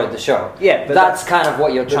enjoyed the show. Yeah, but that's kind of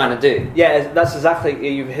what you're trying to do. Yeah, that's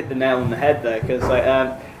exactly, you've hit the nail on the head there, because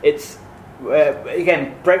it's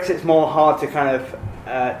again, Brexit's more hard to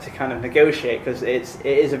kind of negotiate, because it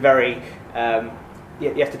is a very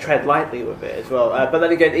you have to tread lightly with it as well. But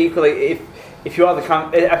then again, equally, if you are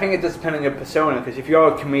I think it does depend on your persona, because if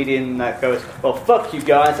you're a comedian that goes, well, fuck you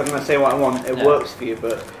guys, I'm going to say what I want, it works for you.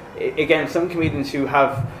 But again, some comedians who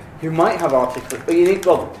might have articulate, but you need,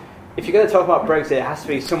 if you're going to talk about Brexit, it has to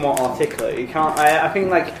be somewhat articulate. You can't. I think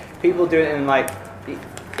like people do it in like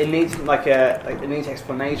it needs it needs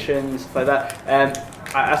explanations, stuff like that.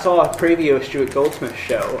 I saw a preview of Stuart Goldsmith's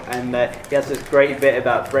show, and he has this great bit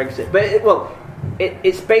about Brexit, but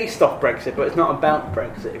it's based off Brexit, but it's not about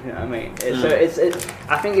Brexit, if you know what I mean. So it's.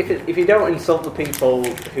 I think if you don't insult the people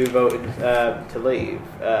who voted to leave,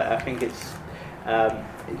 I think it's.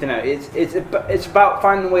 It's about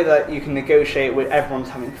finding a way that you can negotiate with everyone's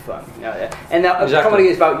having fun. And comedy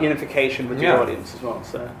is about unification with your audience as well.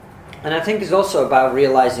 So. And I think it's also about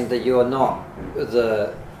realizing that you are not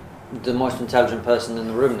the most intelligent person in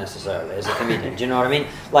the room necessarily as a comedian. Do you know what I mean?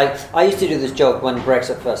 Like, I used to do this joke when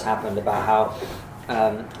Brexit first happened about how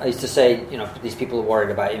I used to say, these people are worried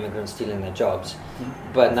about immigrants stealing their jobs,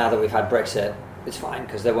 but now that we've had Brexit, it's fine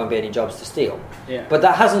because there won't be any jobs to steal. Yeah. But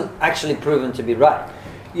that hasn't actually proven to be right.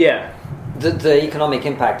 Yeah. The economic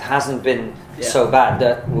impact hasn't been so bad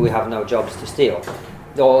that we have no jobs to steal,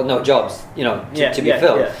 or no jobs, to be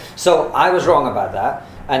filled. Yeah. So I was wrong about that,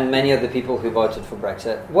 and many of the people who voted for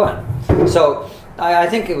Brexit weren't. So I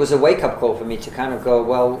think it was a wake-up call for me to kind of go,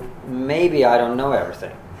 well, maybe I don't know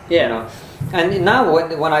everything. Yeah. And now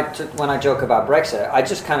when I joke about Brexit,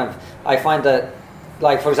 I find that,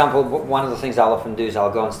 like, for example, one of the things I'll often do is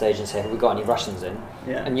I'll go on stage and say, have we got any Russians in?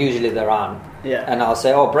 Yeah. And usually there aren't. Yeah. And I'll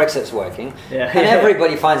say, oh, Brexit's working. Yeah. And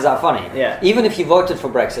everybody finds that funny. Yeah. Even if you voted for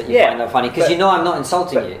Brexit, you find that funny because I'm not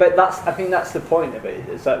insulting you. But I think that's the point of it,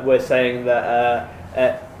 is that we're saying that,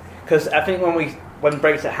 because I think when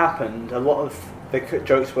Brexit happened, a lot of the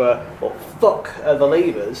jokes were, well, fuck the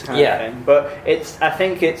Leavers kind of thing. But I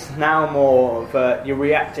think it's now more of you're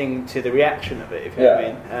reacting to the reaction of it, if you know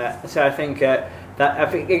what I mean. So I think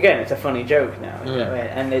again, it's a funny joke now, you know what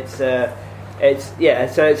I mean? And so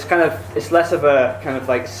it's kind of, it's less of a kind of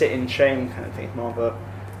like sit in shame kind of thing. It's more of a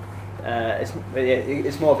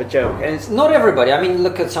it's more of a joke, and it's not everybody. I mean,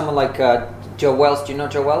 look at someone like Joe Wells. Do you know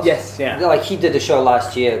Joe Wells? Yes, yeah. Like, he did a show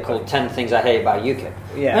last year called 10 Things I Hate About UKIP.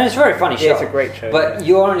 Yeah, and it's a very funny show. Yeah, it's a great show. But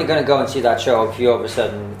you're only going to go and see that show if you're of a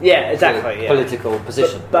certain political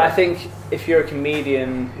position. But I think if you're a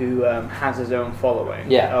comedian who has his own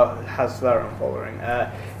following, or has their own following,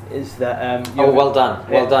 is that well done,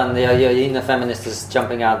 well done. The inner feminist is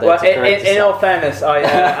jumping out there. Well, in all fairness,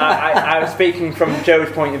 I was speaking from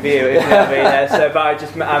Joe's point of view, if you know what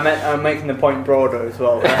I mean. I'm making the point broader as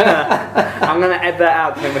well. I'm going to edit that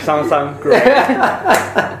out to make it sound great.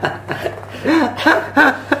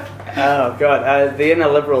 Oh god, the inner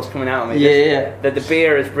liberal's coming out of me. The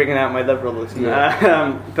beer is bringing out my liberalism.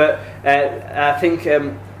 But I think.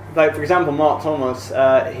 Like, for example, Mark Thomas,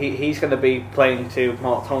 he's going to be playing to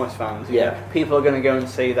Mark Thomas fans. People are going to go and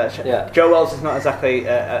see that. Joe Wells is not exactly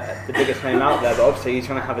the biggest name out there, but obviously he's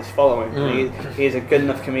going to have his following. He is a good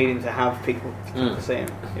enough comedian to have people to come to see him,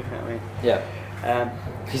 if you know what I mean. Yeah.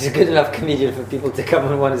 He's a good enough comedian for people to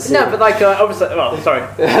come and want to see him. No, but like, obviously, well, sorry.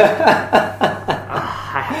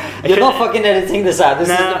 You're not fucking editing this out. This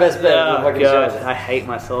is the best bit of the fucking show. I hate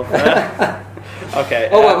myself. Okay.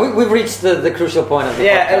 Well, we've reached the crucial point of the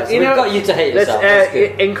podcast. We've got you to hate yourself.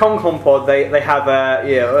 In ConConPod, they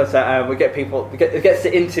have we get people. It gets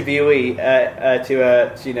the interviewee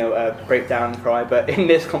to break down and cry. But in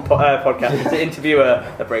this podcast, it's the interviewer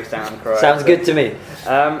that breaks down and cries. Sounds good to me.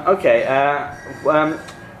 Okay.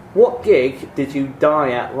 What gig did you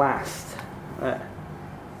die at last?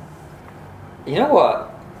 You know what?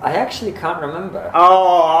 I actually can't remember.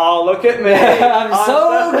 Oh, look at me. I'm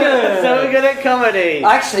so good. So good at comedy.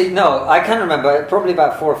 Actually, no, I can't remember. Probably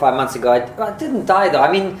about 4 or 5 months ago. I didn't die, though.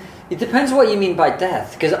 I mean, it depends what you mean by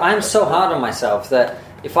death. Because I'm so hard on myself that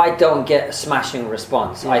if I don't get a smashing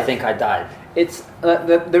response, I think I died. It's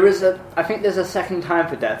I think there's a second time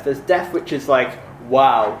for death. There's death which is like,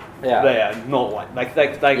 wow. Yeah. Not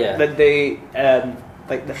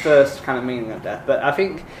like the first kind of meaning of death. But I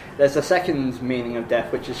think there's a second meaning of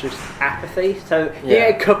death, which is just apathy. So you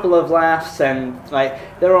get a couple of laughs and like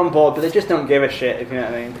they're on board, but they just don't give a shit, if you know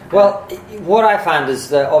what I mean. Well, what I found is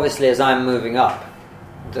that obviously as I'm moving up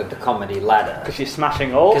the comedy ladder, because you're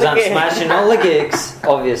smashing all the gigs. Because I'm smashing all the gigs,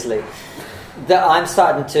 obviously, that I'm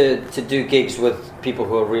starting to do gigs with people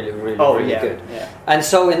who are really good. Yeah. And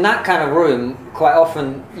so in that kind of room, quite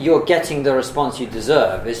often you're getting the response you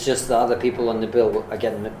deserve. It's just that other people on the bill are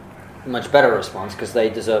getting a much better response because they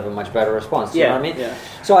deserve a much better response. You know what I mean? Yeah.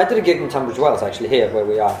 So I did a gig in Tunbridge Wells, actually, here where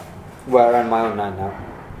we are, where I run my own night now.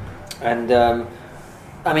 And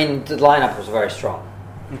I mean, the lineup was very strong.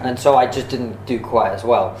 And so I just didn't do quite as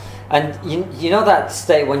well. And you know that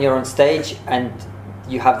state when you're on stage and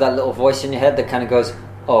you have that little voice in your head that kind of goes,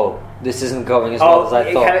 oh, this isn't going as well as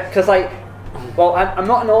I thought. Because I'm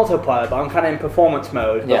not an autopilot, but I'm kind of in performance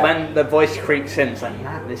mode. But then the voice creaks in, it's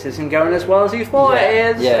like, this isn't going as well as you thought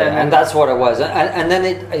it is. Yeah, and that's what it was. And then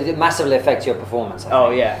it massively affects your performance.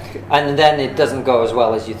 I think. And then it doesn't go as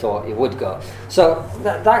well as you thought it would go. So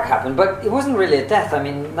that happened, but it wasn't really a death. I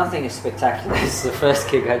mean, nothing is spectacular. It's the first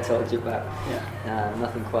gig I told you about.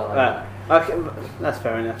 Nothing quite like that. Okay, that's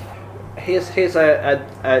fair enough. Here's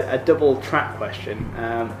a double track question.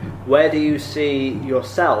 Where do you see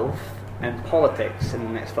yourself and politics in the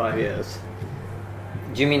next 5 years?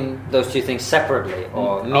 Do you mean those two things separately,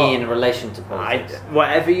 or me in relation to politics?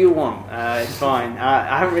 Whatever you want, it's fine.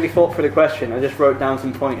 I haven't really thought for the question. I just wrote down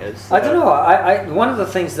some pointers. I don't know. One of the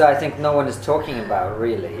things that I think no one is talking about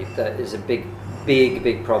really, that is a big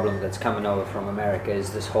big problem that's coming over from America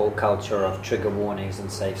is this whole culture of trigger warnings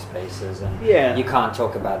and safe spaces, and you can't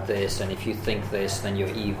talk about this, and if you think this, then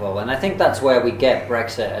you're evil. And I think that's where we get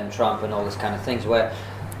Brexit and Trump and all this kind of things, where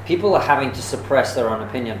people are having to suppress their own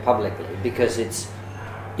opinion publicly because it's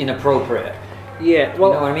inappropriate. Yeah, well,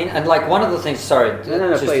 you know what I mean? And like one of the things,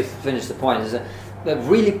 just please. to finish the point, is that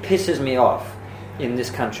really pisses me off in this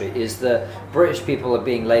country is that British people are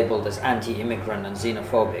being labelled as anti-immigrant and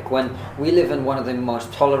xenophobic when we live in one of the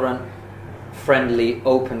most tolerant, friendly,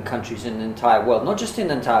 open countries in the entire world. Not just in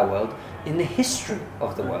the entire world, in the history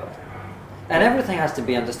of the world. And everything has to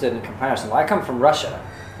be understood in comparison. I come from Russia,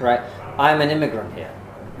 right? I'm an immigrant here.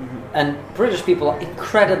 And British people are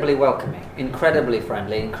incredibly welcoming, incredibly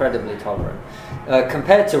friendly, incredibly tolerant.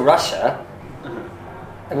 Compared to Russia,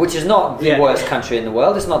 which is not the worst country in the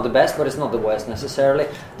world, it's not the best, but it's not the worst necessarily.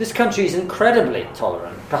 This country is incredibly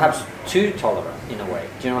tolerant, perhaps too tolerant in a way.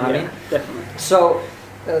 Do you know what I mean? Definitely. So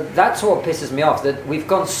that's what pisses me off, that we've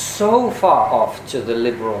gone so far off to the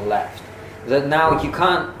liberal left that now you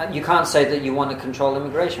can't say that you want to control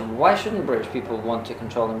immigration. Why shouldn't British people want to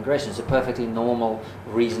control immigration? It's a perfectly normal,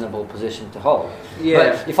 reasonable position to hold. Yeah.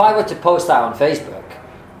 But if I were to post that on Facebook,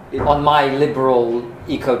 on my liberal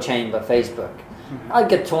eco chamber Facebook, I'd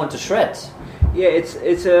get torn to shreds. Yeah,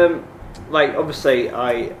 it's like obviously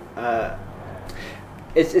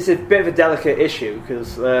it's a bit of a delicate issue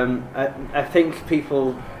because I think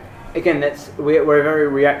people, again, we're a very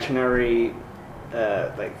reactionary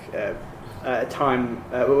time,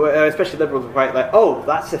 especially liberals are quite like, oh,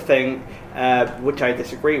 that's a thing which I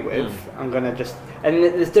disagree with. I'm going to just... And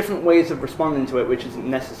there's different ways of responding to it which isn't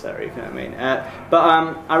necessary, if you know what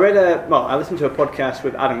I mean. I listened to a podcast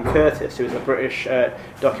with Adam Curtis, who is a British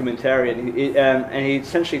documentarian, and he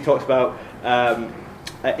essentially talks about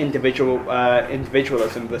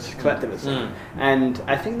individualism versus collectivism. And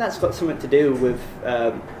I think that's got something to do with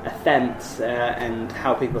offence and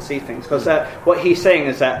how people see things. Because what he's saying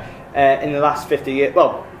is that in the last 50 years,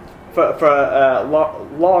 well, for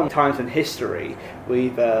long times in history,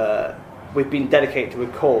 we've been dedicated to a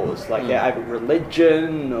cause, like either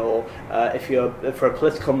religion or if you're for a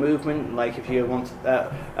political movement, like if you want,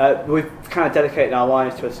 we've kind of dedicated our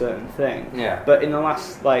lives to a certain thing. Yeah. But in the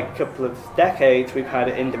last couple of decades, we've had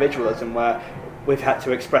individualism where we've had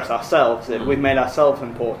to express ourselves. We've made ourselves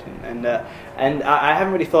important, and I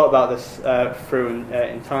haven't really thought about this through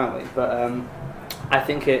entirely, but I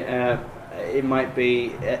think it might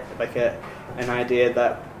be like an idea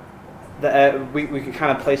that we can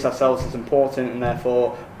kind of place ourselves as important, and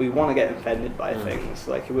therefore we want to get offended by things.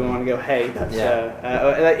 Like we want to go, hey, that's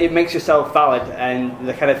it makes yourself valid, and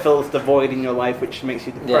it kind of fills the void in your life, which makes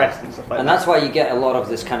you depressed and stuff like that. And that's why you get a lot of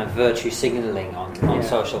this kind of virtue signaling on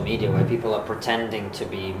social media, where people are pretending to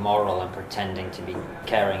be moral and pretending to be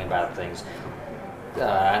caring about things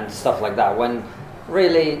and stuff like that. When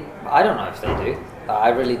really, I don't know if they do. I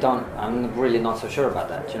really don't. I'm really not so sure about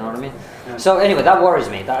that. Do you know what I mean? Yeah. So anyway, that worries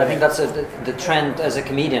me. I think that's the trend as a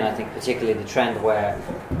comedian. I think particularly the trend where,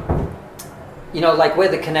 like we're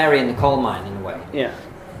the canary in the coal mine in a way. Yeah.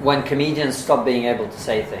 When comedians stop being able to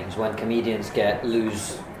say things, when comedians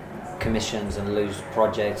lose commissions and lose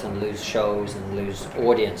projects and lose shows and lose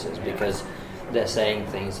audiences because they're saying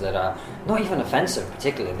things that are not even offensive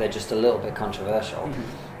particularly, they're just a little bit controversial.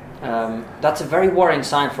 That's a very worrying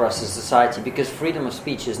sign for us as a society, because freedom of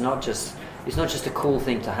speech is not just a cool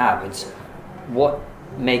thing to have. It's what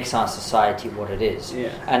makes our society what it is. Yeah.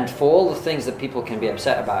 And for all the things that people can be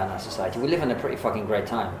upset about in our society, we live in a pretty fucking great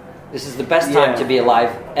time. This is the best time to be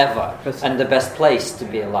alive ever, and the best place to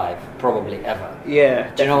be alive probably ever.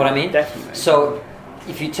 Yeah. Do you know what I mean? Definitely. So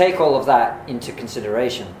if you take all of that into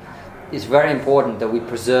consideration, it's very important that we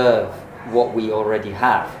preserve what we already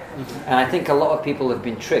have. And I think a lot of people have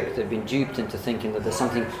been tricked, they've been duped into thinking that there's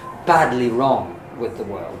something badly wrong with the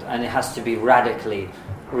world and it has to be radically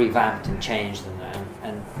revamped and changed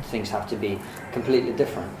and things have to be completely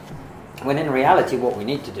different. When in reality what we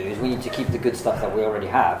need to do is we need to keep the good stuff that we already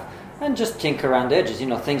have and just tinker around the edges.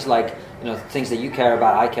 Things like, things that you care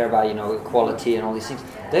about, I care about, equality and all these things.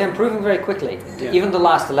 They're improving very quickly. Yeah. Even the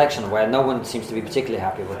last election, where no one seems to be particularly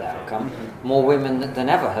happy with the outcome, more women than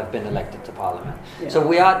ever have been elected to parliament. Yeah. So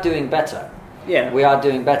we are doing better. Yeah. We are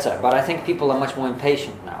doing better. But I think people are much more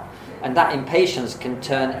impatient now. And that impatience can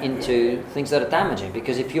turn into things that are damaging,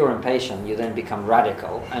 because if you're impatient, you then become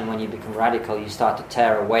radical. And when you become radical, you start to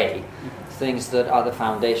tear away things that are the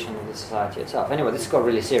foundation of the society itself. Anyway, this got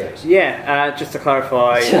really serious. Yeah, just to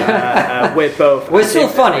clarify, we're both... We're still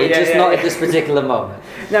funny, not at this particular moment.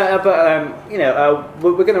 No, but,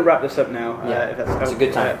 we're going to wrap this up now. If it's a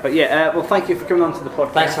good time. But well, thank you for coming on to the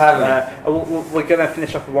podcast. Thanks for having me. We're going to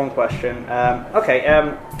finish off with one question.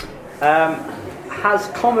 Has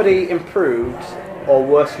comedy improved or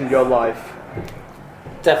worsened your life?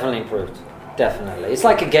 Definitely improved. Definitely. It's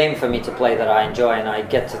like a game for me to play that I enjoy, and I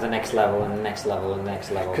get to the next level and the next level and the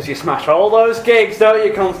next level. Because you smash all those gigs, don't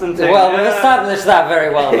you, Konstantin? Well, we've established that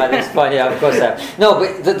very well by this point, yeah, of course. No,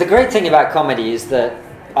 but the great thing about comedy is that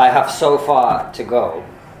I have so far to go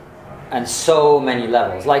and so many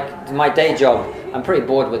levels. Like my day job, I'm pretty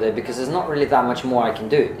bored with it because there's not really that much more I can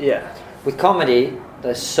do. Yeah. With comedy,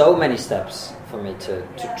 there's so many steps for me to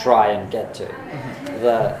try and get to.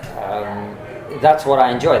 That's what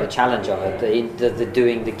I enjoy, the challenge of it, the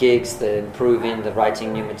doing the gigs, the improving, the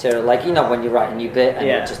writing new material. Like, when you write a new bit and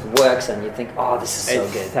it just works and you think, oh, this is so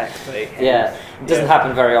good. Exactly. Yeah, it doesn't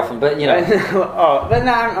happen very often, but but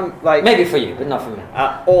now I'm like... Maybe for you, but not for me.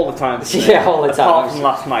 All the time. Yeah, all the time. Apart from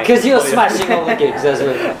last night. Because you're smashing all the gigs as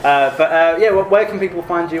well. Where can people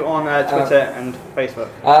find you on Twitter and Facebook?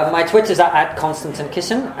 My Twitter's at Konstantin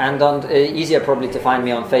Kisin, and easier probably to find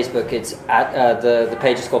me on Facebook, it's at the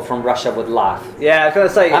page is called From Russia with Laugh. Yeah, I was going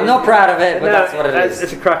to say... I'm not proud of it, but that's what it is.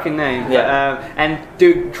 It's a cracking name. Yeah. And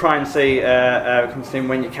do try and see Konstantin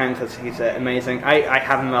when you can, because he's amazing. I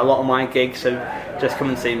have him at a lot of my gigs, so just come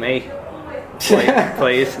and see me.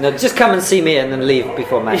 Please. No, just come and see me and then leave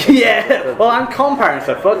before match. Yeah, well, I'm comparing,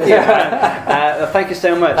 so fuck you, man. Thank you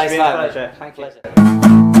so much. Thanks it's been a pleasure. Thank you.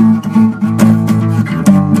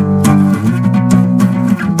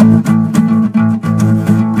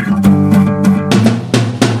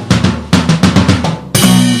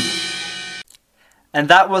 And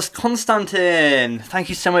that was Konstantin. Thank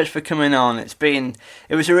you so much for coming on. It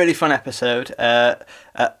was a really fun episode. There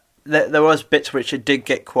was bits which it did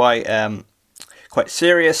get quite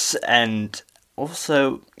serious, and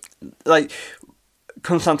also like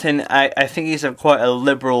Konstantin, I think he's quite a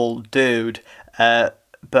liberal dude.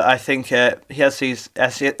 But I think he has these,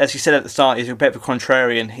 as he said at the start, he's a bit of a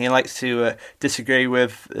contrarian. He likes to disagree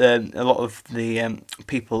with a lot of the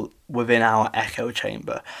people within our echo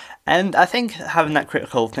chamber. And I think having that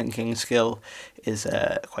critical thinking skill is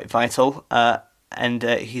quite vital. And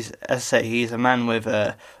he's a man with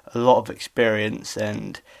a lot of experience,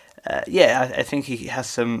 and I think he has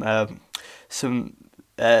some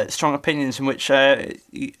strong opinions in which do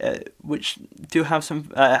have some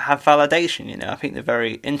have validation. I think they're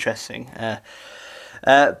very interesting.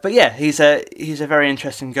 But yeah, he's a very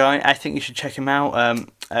interesting guy. I think you should check him out.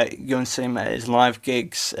 Go and see him at his live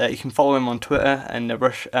gigs. You can follow him on Twitter and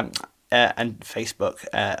and Facebook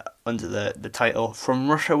under the title From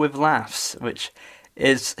Russia with Laughs, which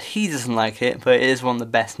is, he doesn't like it, but it is one of the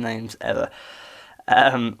best names ever.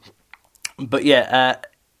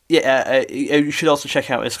 You should also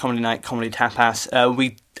check out his comedy night, Comedy Tapas.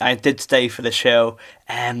 I did stay for the show,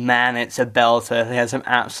 and man, it's a belter. They had some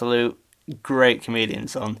absolute great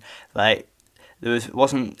comedians on. Like, there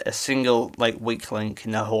wasn't a single weak link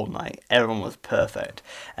in the whole night. Everyone was perfect,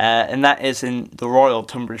 and that is in the Royal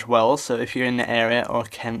Tunbridge Wells. So if you're in the area or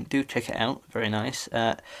can, do check it out. Very nice.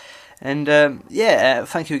 Thank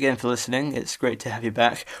you again for listening. It's great to have you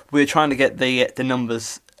back. We're trying to get the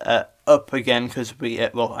numbers up again, because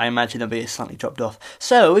I imagine they'll be slightly dropped off.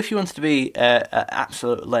 So if you wanted to be an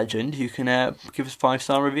absolute legend, you can give us a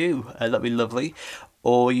 5-star review. That'd be lovely.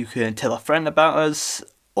 Or you can tell a friend about us.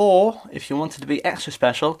 Or if you wanted to be extra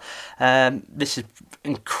special, this is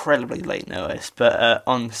incredibly late notice, but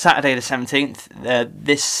on Saturday the 17th,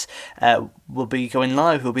 this will be going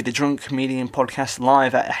live. Will be the Drunk Comedian Podcast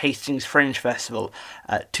live at Hastings Fringe Festival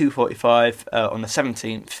at 2:45 on the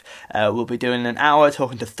 17th. We'll be doing an hour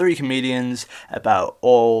talking to 3 comedians about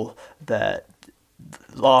all their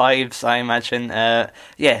lives, I imagine.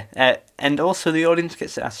 And also the audience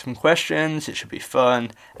gets to ask some questions. It should be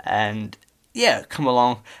fun, and come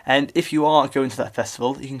along. And if you are going to that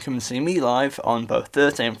festival, you can come and see me live on both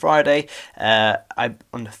Thursday and Friday. On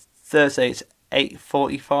the Thursday it's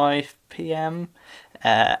 8:45 p.m.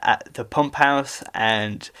 At the Pump House,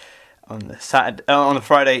 and on the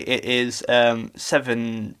Friday it is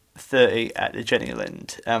 7:30 at the Jenny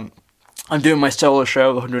Lind. I'm doing my solo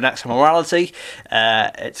show, 100 Acts of Morality.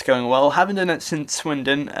 It's going well. Haven't done it since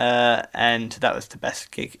Swindon, and that was the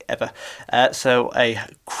best gig ever. So a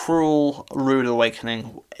cruel, rude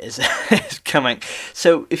awakening is is coming.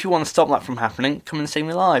 So if you want to stop that from happening, come and see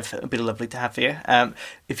me live. It would be lovely to have you.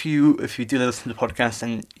 If you do listen to the podcast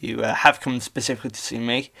and you have come specifically to see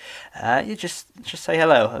me, you just say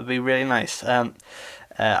hello. It'd be really nice.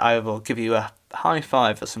 I will give you a high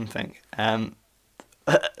five or something.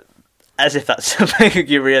 As if that's something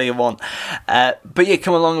you really want. But yeah,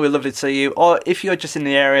 come along, it would be lovely to see you. Or if you're just in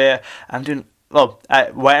the area,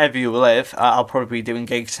 wherever you live, I'll probably be doing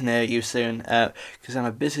gigs near you soon, because I'm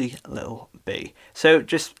a busy little bee. So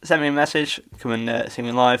just send me a message, come and see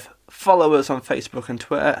me live. Follow us on Facebook and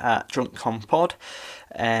Twitter at DrunkConPod.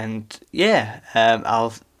 And yeah,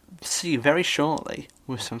 I'll see you very shortly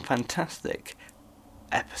with some fantastic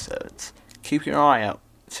episodes. Keep your eye out.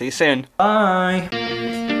 See you soon. Bye.